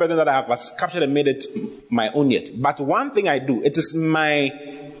not consider, brethren, that I have captured and made it my own yet. But one thing I do, it is my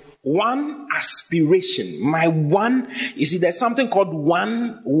one aspiration. My one, you see, there's something called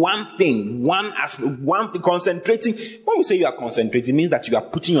one thing. One thing, concentrating. When we say you are concentrating, it means that you are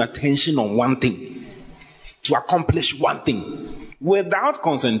putting your attention on one thing to accomplish one thing. Without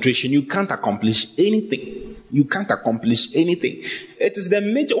concentration, you can't accomplish anything. You can't accomplish anything. It is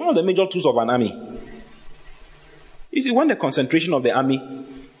one of the major tools of an army. You see, when the concentration of the army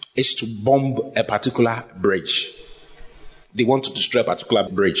is to bomb a particular bridge, they want to destroy a particular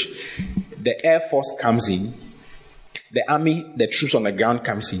bridge, the Air Force comes in, the army, the troops on the ground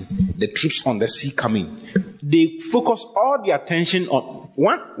comes in, the troops on the sea come in. They focus all their attention on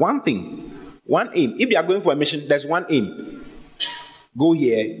one thing, one aim. If they are going for a mission, there's one aim. Go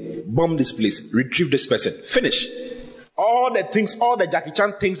here, bomb this place, retrieve this person, finish. All the things, all the Jackie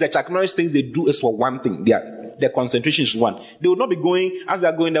Chan things, the Chuck Norris things they do is for one thing. Their concentration is one. They will not be going, as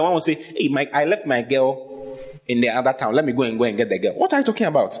they're going, the one will say, hey, Mike, I left my girl in the other town. Let me go and get the girl. What are you talking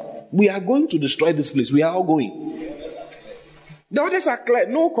about? We are going to destroy this place. We are all going. The others are clear.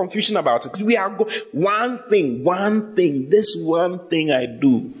 No confusion about it. We are going. One thing. This one thing I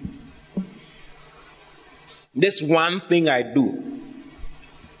do. This one thing I do.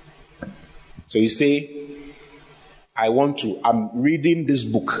 So you say, I'm reading this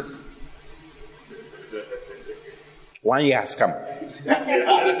book. 1 year has come.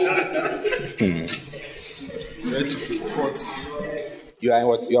 You are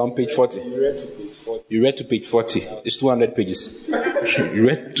what? You're on page 40. You read to page 40. It's 200 pages. You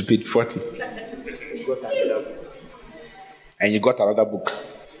read to page 40. And you got another book.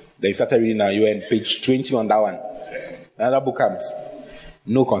 Then you started reading now. You're on page 20 on that one. Another book comes.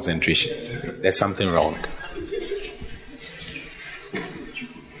 No concentration. There's something wrong.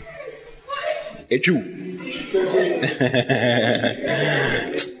 It's you.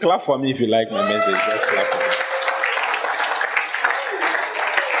 Clap for me if you like my message. Just clap for me.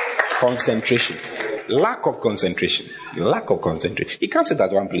 Concentration. Lack of concentration. He can't sit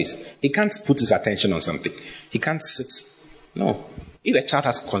at one place. He can't put his attention on something. He can't sit. No. If a child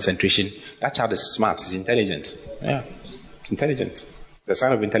has concentration, that child is smart. He's intelligent. Yeah. It's intelligent. The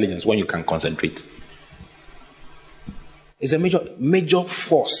sign of intelligence when you can concentrate. It's a major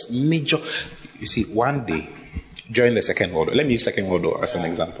force. You see, one day, during the Second World War, let me use Second World War as an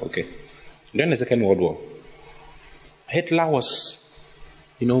example, okay? During the Second World War, Hitler was,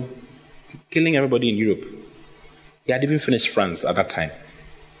 killing everybody in Europe. He had even finished France at that time,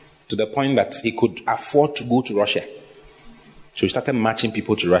 to the point that he could afford to go to Russia. So he started marching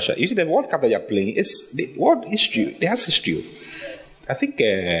people to Russia. You see, the World Cup that you're playing is the world history. It has history. I think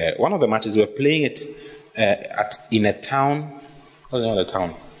one of the matches we were playing it in a town. What's the name of the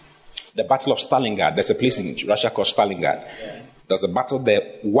town? The Battle of Stalingrad. There's a place in Russia called Stalingrad. There's a battle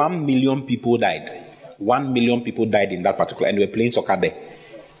there. 1 million people died. 1 million people died in that particular, and we were playing soccer there.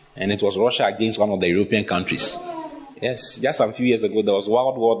 And it was Russia against one of the European countries. Yes, just a few years ago, there was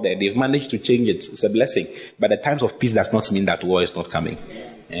World War there. They've managed to change it. It's a blessing. But the times of peace does not mean that war is not coming.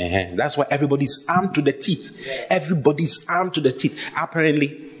 That's why everybody's armed to the teeth. Everybody's armed to the teeth.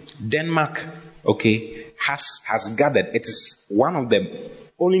 Apparently, Denmark, has gathered. It is one of the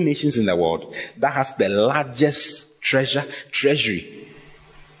only nations in the world that has the largest treasury.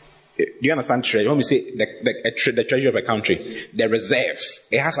 Do you understand treasury? When we say the treasury of a country, the reserves,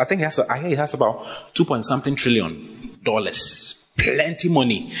 I hear it has about $2.something trillion. Plenty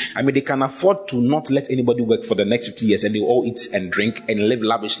money. I mean, they can afford to not let anybody work for the next 50 years, and they all eat and drink and live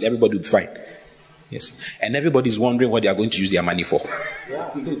lavishly. Everybody will be fine. Yes. And everybody's wondering what they are going to use their money for.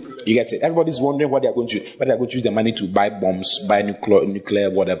 You get it? Everybody's wondering what they are going to use their money to buy bombs, buy nuclear,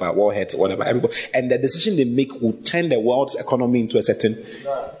 whatever, warheads, whatever. Everybody. And the decision they make will turn the world's economy into a certain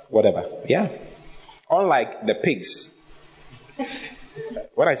whatever. Yeah. Unlike the pigs.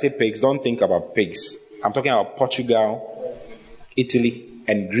 When I say pigs, don't think about pigs. I'm talking about Portugal, Italy,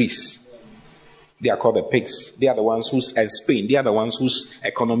 and Greece. They are called the pigs. They are the ones and Spain, they are the ones whose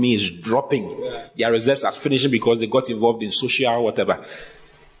economy is dropping. Their reserves are finishing because they got involved in social whatever.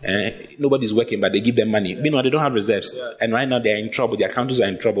 Nobody's working, but they give them money. Meanwhile, they don't have reserves. And right now they are in trouble. Their countries are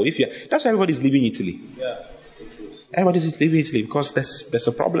in trouble. That's why everybody's leaving Italy. Everybody's leaving Italy because there's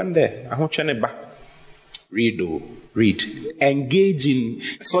a problem there. I want to read. Engage in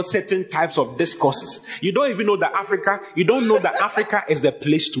certain types of discourses. You don't even know that Africa is the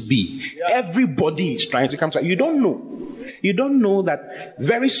place to be. Everybody is trying to come to. You don't know that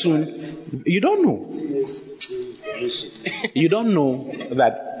very soon. You don't know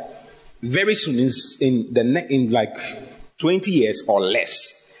that very soon in like 20 years or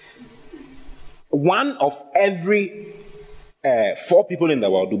less, one of every 4 people in the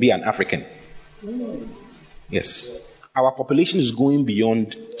world will be an African. Yes. Our population is going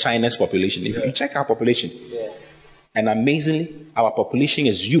beyond China's population. If you check our population, and amazingly, our population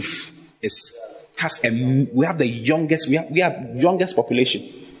is youth. We have the youngest. We have youngest population.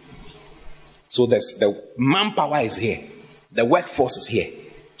 So there's the manpower is here, the workforce is here.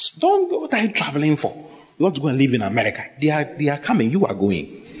 So don't go. What are you traveling for? You want to go and live in America? They are coming. You are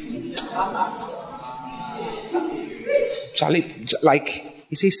going. Charlie, like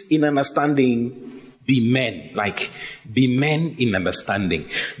he says, in understanding. Be men. Like, be men in understanding.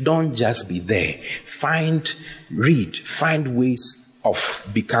 Don't just be there. Find ways of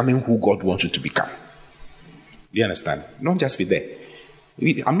becoming who God wants you to become. Do you understand? Don't just be there.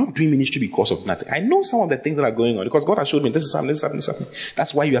 I'm not doing ministry because of nothing. I know some of the things that are going on because God has showed me this is happening.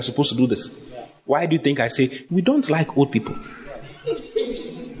 That's why you are supposed to do this. Why do you think I say we don't like old people?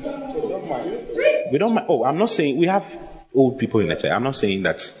 We don't mind. Oh, I'm not saying we have old people in the church. I'm not saying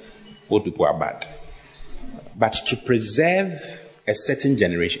that old people are bad. But to preserve a certain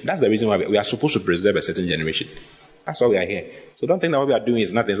generation, that's the reason why we are supposed to preserve a certain generation. That's why we are here. So don't think that what we are doing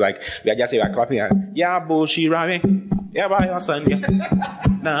is nothing. It's like we are just saying we are clapping. Yeah, bullshit, right? Yeah, by your son.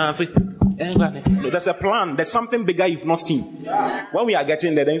 No, there's a plan. There's something bigger you've not seen. When we are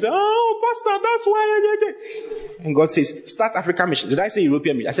getting there, then you say, "Oh, Pastor, that's why." And God says, "Start African missions." Did I say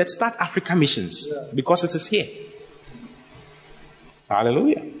European missions? I said, "Start African missions," because it is here.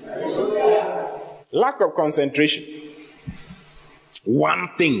 Hallelujah. Lack of concentration. One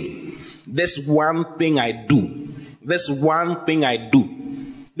thing. This one thing I do. This one thing I do.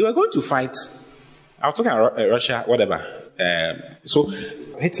 They were going to fight. I was talking about Russia, whatever. So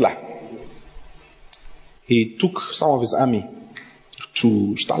Hitler, he took some of his army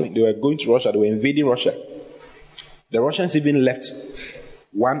to Stalin. They were going to Russia. They were invading Russia. The Russians even left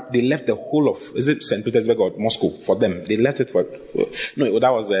they left the whole of, is it St. Petersburg or Moscow for them? They left it for, no, that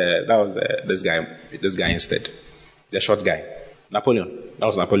was this guy instead. The short guy. Napoleon. That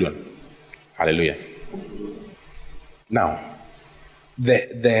was Napoleon. Hallelujah. Now,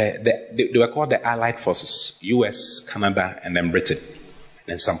 they were called the Allied Forces. US, Canada, and then Britain.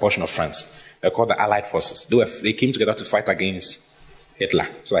 And some portion of France. They were called the Allied Forces. They came together to fight against Hitler.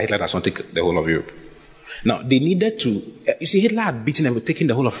 So Hitler does not take the whole of Europe. Now, they needed to, you see, Hitler had beaten them, taking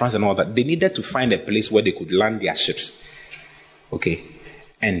the whole of France and all that. They needed to find a place where they could land their ships. Okay.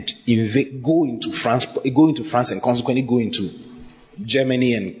 And go into France and consequently go into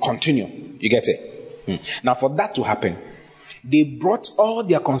Germany and continue. You get it? Now, for that to happen, they brought all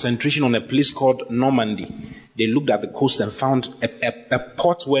their concentration on a place called Normandy. They looked at the coast and found a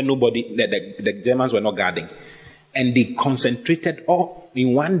port where the Germans were not guarding. And they concentrated all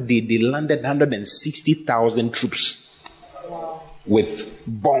in one day. They landed 160,000 troops with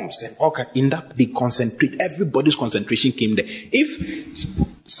bombs and all. In that, they concentrate. Everybody's concentration came there.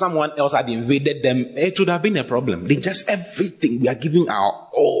 If someone else had invaded them, it would have been a problem. They just everything. We are giving all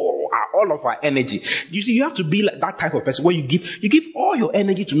of our energy. You see, you have to be like that type of person where you give all your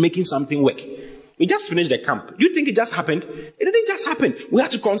energy to making something work. We just finished the camp. You think it just happened? It didn't just happen. We had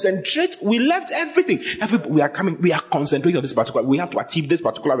to concentrate. We left everything. We are concentrating on this particular. We have to achieve this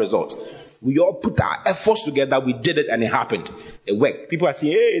particular result. We all put our efforts together. We did it and it happened. It worked. People are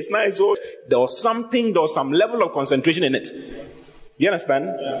saying, "Hey, it's nice." So there was some level of concentration in it. You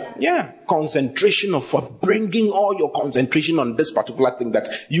understand? Yeah. Concentration for bringing all your concentration on this particular thing that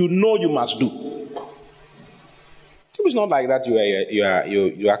you know you must do. It's not like that. You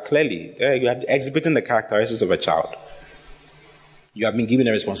are clearly you are exhibiting the characteristics of a child. You have been given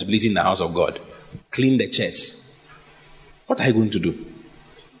a responsibility in the house of God. Clean the chairs. What are you going to do?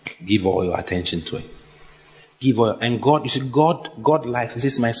 Give all your attention to it. And God, you see, God likes. He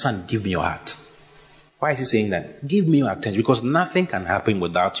says, "My son, give me your heart." Why is he saying that? Give me your attention, because nothing can happen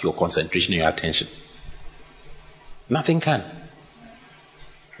without your concentration and your attention. Nothing can.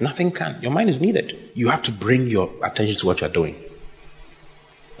 Nothing can. Your mind is needed. You have to bring your attention to what you are doing.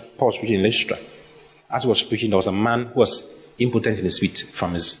 Paul was preaching in Lystra. As he was preaching, there was a man who was impotent in his feet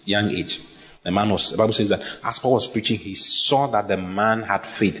from his young age. The Bible says that as Paul was preaching, he saw that the man had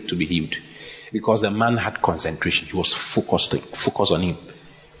faith to be healed. Because the man had concentration. He was focused on him.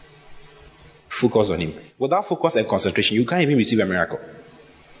 Focus on him. Without focus and concentration, you can't even receive a miracle.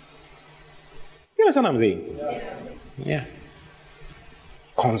 You understand what I'm saying? Yeah.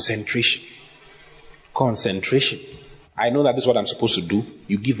 Concentration. I know that this is what I'm supposed to do.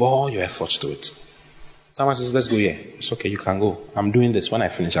 You give all your efforts to it. Someone says, "Let's go here." It's okay, you can go. I'm doing this. When I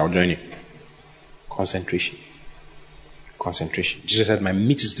finish, I'll join you. Concentration. Jesus said, "My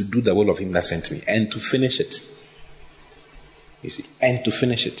meat is to do the will of him that sent me, and to finish it." You see, and to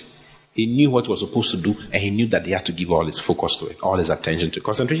finish it. He knew what he was supposed to do, and he knew that he had to give all his focus to it, all his attention to it.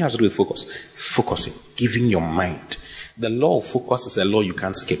 Concentration has to do with focus. Focusing, giving your mind. The law of focus is a law you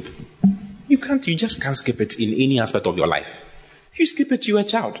can't skip. You just can't skip it in any aspect of your life. If you skip it, you're a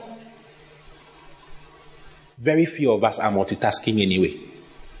child. Very few of us are multitasking anyway.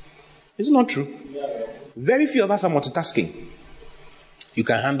 Is it not true? Very few of us are multitasking. You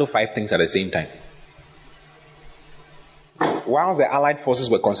can handle 5 things at the same time. Whilst the Allied forces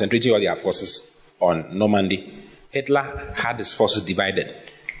were concentrating all their forces on Normandy, Hitler had his forces divided.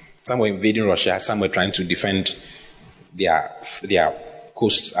 Some were invading Russia, some were trying to defend their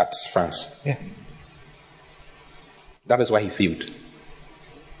coasts at France. Yeah. That is why he failed.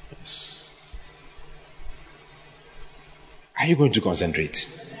 Yes. Are you going to concentrate?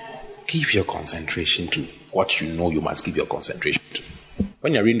 Give your concentration to what you know you must give your concentration to.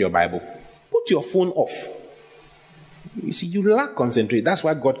 When you're reading your Bible, put your phone off. You see, you lack concentration. That's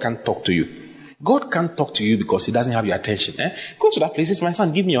why God can't talk to you. God can't talk to you because he doesn't have your attention. Go to that place. He says, my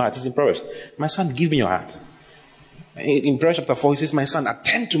son, give me your heart. It's in Proverbs. My son, give me your heart. In Proverbs chapter 4, he says, my son,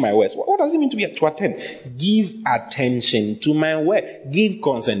 attend to my words. What does it mean to attend? Give attention to my word. Give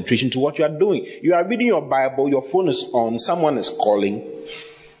concentration to what you are doing. You are reading your Bible, your phone is on, someone is calling,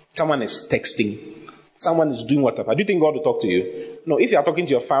 someone is texting, someone is doing whatever. Do you think God will talk to you? No, if you are talking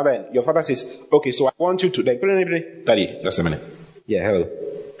to your father and your father says, okay, so I want you to, Daddy, just a minute. Yeah, hello.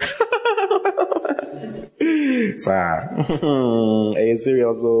 Sir, are you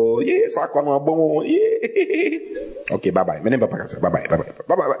serious? Yes, I can. Okay, bye bye. My name is Papa.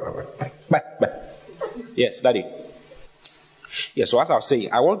 Bye. Yes, Daddy. Yes, so as I was saying,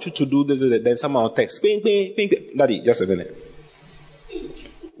 I want you to do this. Then someone will text. Ping, ping, ping. Daddy, just a minute.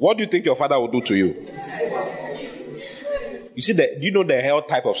 What do you think your father will do to you? You see, do you know the hell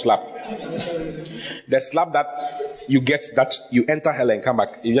type of slap? The slap that you get, that you enter hell and come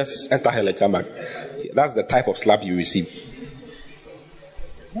back. You just enter hell and come back. That's the type of slap you receive.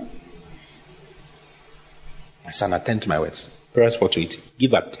 My son, attend to my words. Prayers for 20.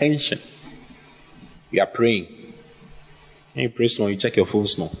 Give attention. You are praying. When you pray small, you check your phone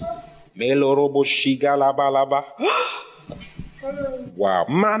small. Wow.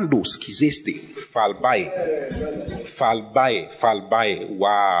 Mando skizeste. Falbaye.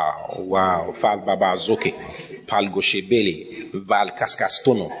 Wow. Falbabazoke. Palgoshebele. Val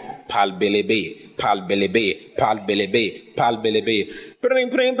kaskastono. Palbelebe.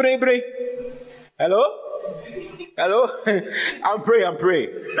 Pray. Hello? I'm praying.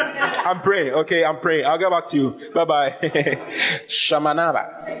 Okay, I'm praying. I'll get back to you. Bye-bye.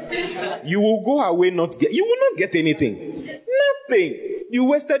 Shamanaba. You will go away you will not get anything. Nothing. You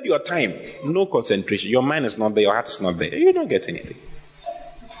wasted your time. No concentration. Your mind is not there. Your heart is not there. You don't get anything.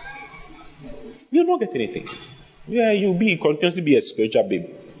 Yeah, you'll continuously be a spiritual babe.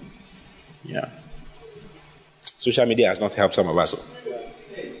 Yeah. Social media has not helped some of us.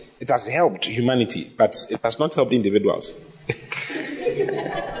 It has helped humanity, but it has not helped individuals.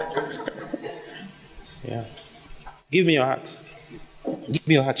 Yeah. Give me your heart.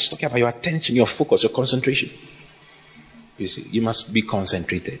 Just talking about your attention, your focus, your concentration. You see, you must be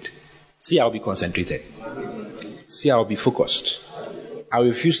concentrated. See, I'll be concentrated. See, I'll be focused. I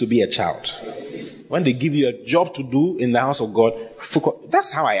refuse to be a child. When they give you a job to do in the house of God, focus.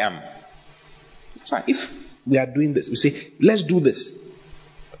 That's how I am. So if we are doing this, we say, let's do this.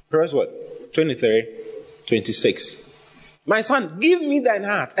 Verse what? 23, 26. My son, give me thine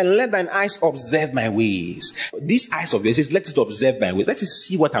heart and let thine eyes observe my ways. These eyes of yours, says, let it observe my ways. Let it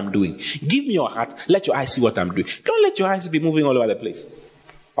see what I'm doing. Give me your heart. Let your eyes see what I'm doing. Don't let your eyes be moving all over the place.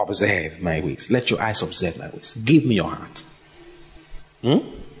 Observe my ways. Let your eyes observe my ways. Give me your heart.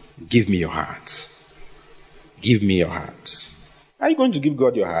 Give me your heart. Give me your heart. Are you going to give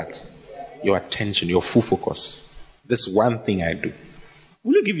God your heart? Your attention, your full focus. This one thing I do.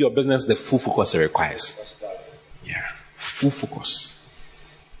 Will you give your business the full focus it requires? Yeah. Full focus.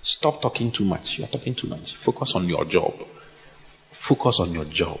 Stop talking too much. You are talking too much. Focus on your job. Focus on your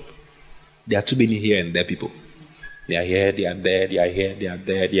job. There are too many here and there people. They are here, they are there, they are here, they are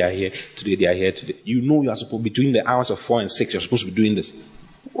there, they are here. Today they are here today. You know you are supposed to be between the hours of 4 and 6. You're supposed to be doing this.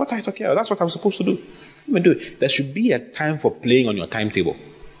 What are you talking about? That's what I'm supposed to do. Let me do it. There should be a time for playing on your timetable.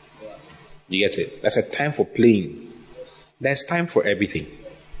 You get it? There's a time for playing. There's time for everything.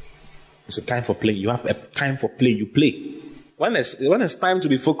 There's a time for playing. You have a time for playing. You play. When it's time to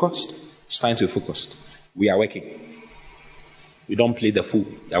be focused, it's time to be focused. We are working. We don't play the fool.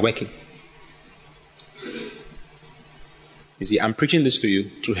 We are working. You see, I'm preaching this to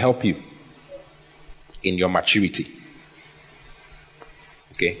you to help you in your maturity.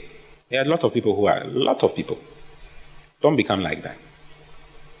 Okay? There are a lot of people. Don't become like that.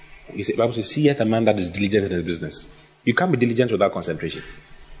 You see, the Bible says, seeth a man that is diligent in his business. You can't be diligent without concentration.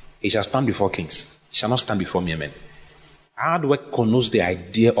 He shall stand before kings. He shall not stand before mere men. Hard work connotes the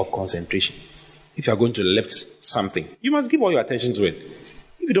idea of concentration. If you are going to lift something, you must give all your attention to it.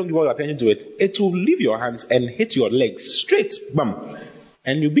 If you don't give all your attention to it, it will leave your hands and hit your legs straight, bam,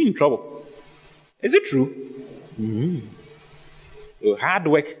 and you'll be in trouble. Is it true? Mm-hmm. Hard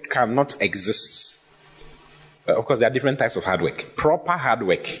work cannot exist. Of course, there are different types of hard work. Proper hard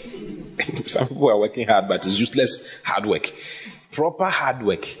work. Some people are working hard, but it's useless hard work. Proper hard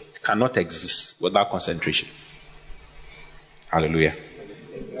work. cannot exist without concentration. Hallelujah.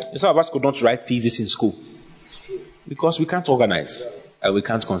 Some of us could not write thesis in school because we can't organize and we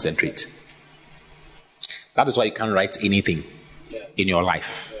can't concentrate. That is why you can't write anything in your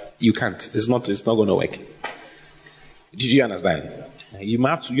life. You can't. It's not going to work. Did you understand? You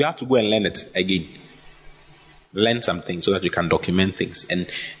have to go and learn it again. Learn something so that you can document things. And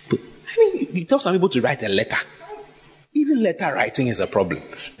you tell some people to write a letter. Even letter writing is a problem.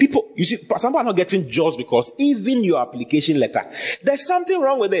 People, you see, some people are not getting jobs because even your application letter, there's something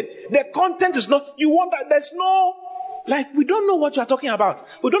wrong with it. The content is not, you want that, there's no, we don't know what you're talking about.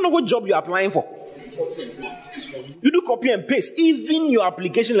 We don't know what job you're applying for. You do copy and paste. Even your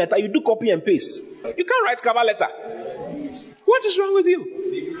application letter, you do copy and paste. You can't write cover letter. What is wrong with you?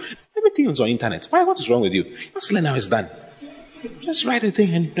 Everything is on internet. Why? What is wrong with you? Just learn how it's done. Just write a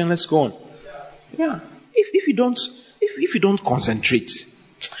thing and then let's go on. Yeah. If you don't concentrate,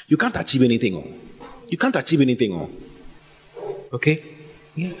 you can't achieve anything. You can't achieve anything. Okay?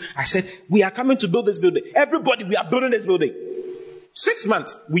 Yeah. I said, we are coming to build this building. Everybody, we are building this building. 6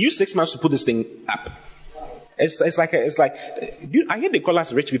 months. We use 6 months to put this thing up. It's like I hear they call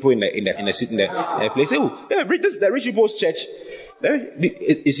us rich people in the place. Say, this is the rich people's church.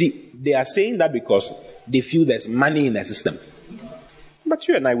 You see, they are saying that because they feel there's money in the system. But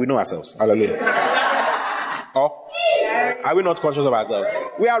you and I, we know ourselves. Hallelujah. Oh, are we not conscious of ourselves?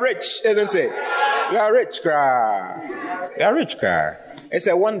 We are rich, isn't it? We are rich, we are rich, It's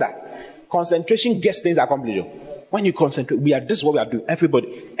a wonder. Concentration gets things accomplished. When you concentrate, this is what we are doing.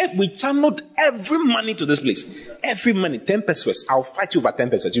 Everybody, we channeled every money to this place. Every money, 10 pesos. I'll fight you over 10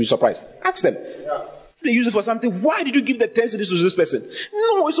 pesos. You'll be surprised. Ask them. If they use it for something, why did you give the 10 cedis to this person?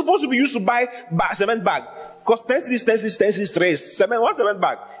 No, it's supposed to be used to buy cement bag. Because 10 cedis, 3 cement, one cement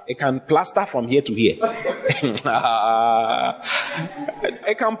bag. It can plaster from here to here.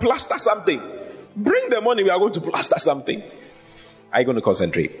 It can plaster something. Bring the money, we are going to plaster something. Are you going to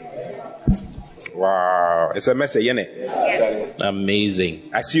concentrate? Wow, it's a message, isn't it? Amazing.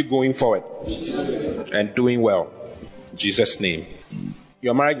 I see you going forward and doing well. In Jesus' name.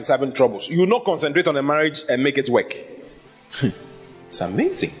 Your marriage is having troubles. You will not concentrate on the marriage and make it work. It's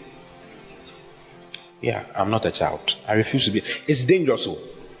amazing. Yeah, I'm not a child. I refuse to be. It's dangerous.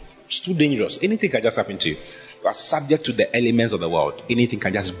 It's too dangerous. Anything can just happen to you. You are subject to the elements of the world. Anything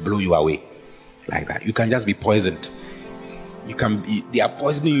can just blow you away. Like that. You can just be poisoned. They are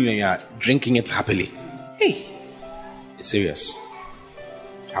poisoning you and you are drinking it happily. Hey, it's serious.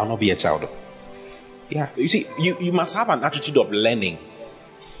 I will not be a child. Yeah, you see, you must have an attitude of learning.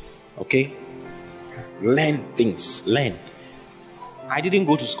 Okay? Learn things. Learn. I didn't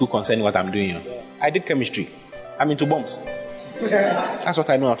go to school concerning what I'm doing. I did chemistry. I'm into bombs. That's what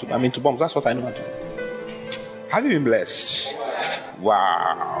I know how to do. I'm into bombs. That's what I know how to do. Have you been blessed?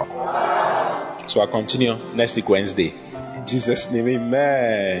 Wow. So I'll continue next week, Wednesday. In Jesus' name,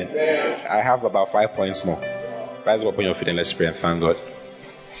 amen. I have about 5 points more. Rise up on your feet and let's pray and thank God.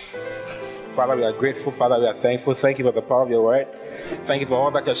 Father, we are grateful. Father, we are thankful. Thank you for the power of your word. Thank you for all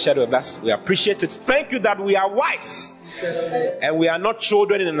that you have shared with us. We appreciate it. Thank you that we are wise and we are not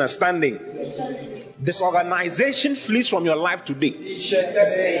children in understanding. Disorganization flees from your life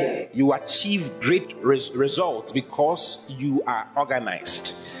today. You achieve great results because you are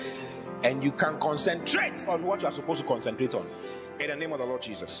organized. And you can concentrate on what you are supposed to concentrate on. In the name of the Lord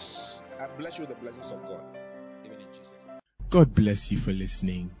Jesus. I bless you with the blessings of God. Even in Jesus. God bless you for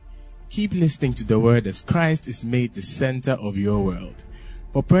listening. Keep listening to the word as Christ is made the center of your world.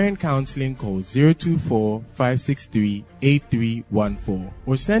 For prayer and counseling, call 024-563-8314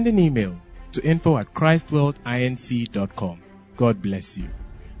 or send an email to info@christworldinc.com. God bless you.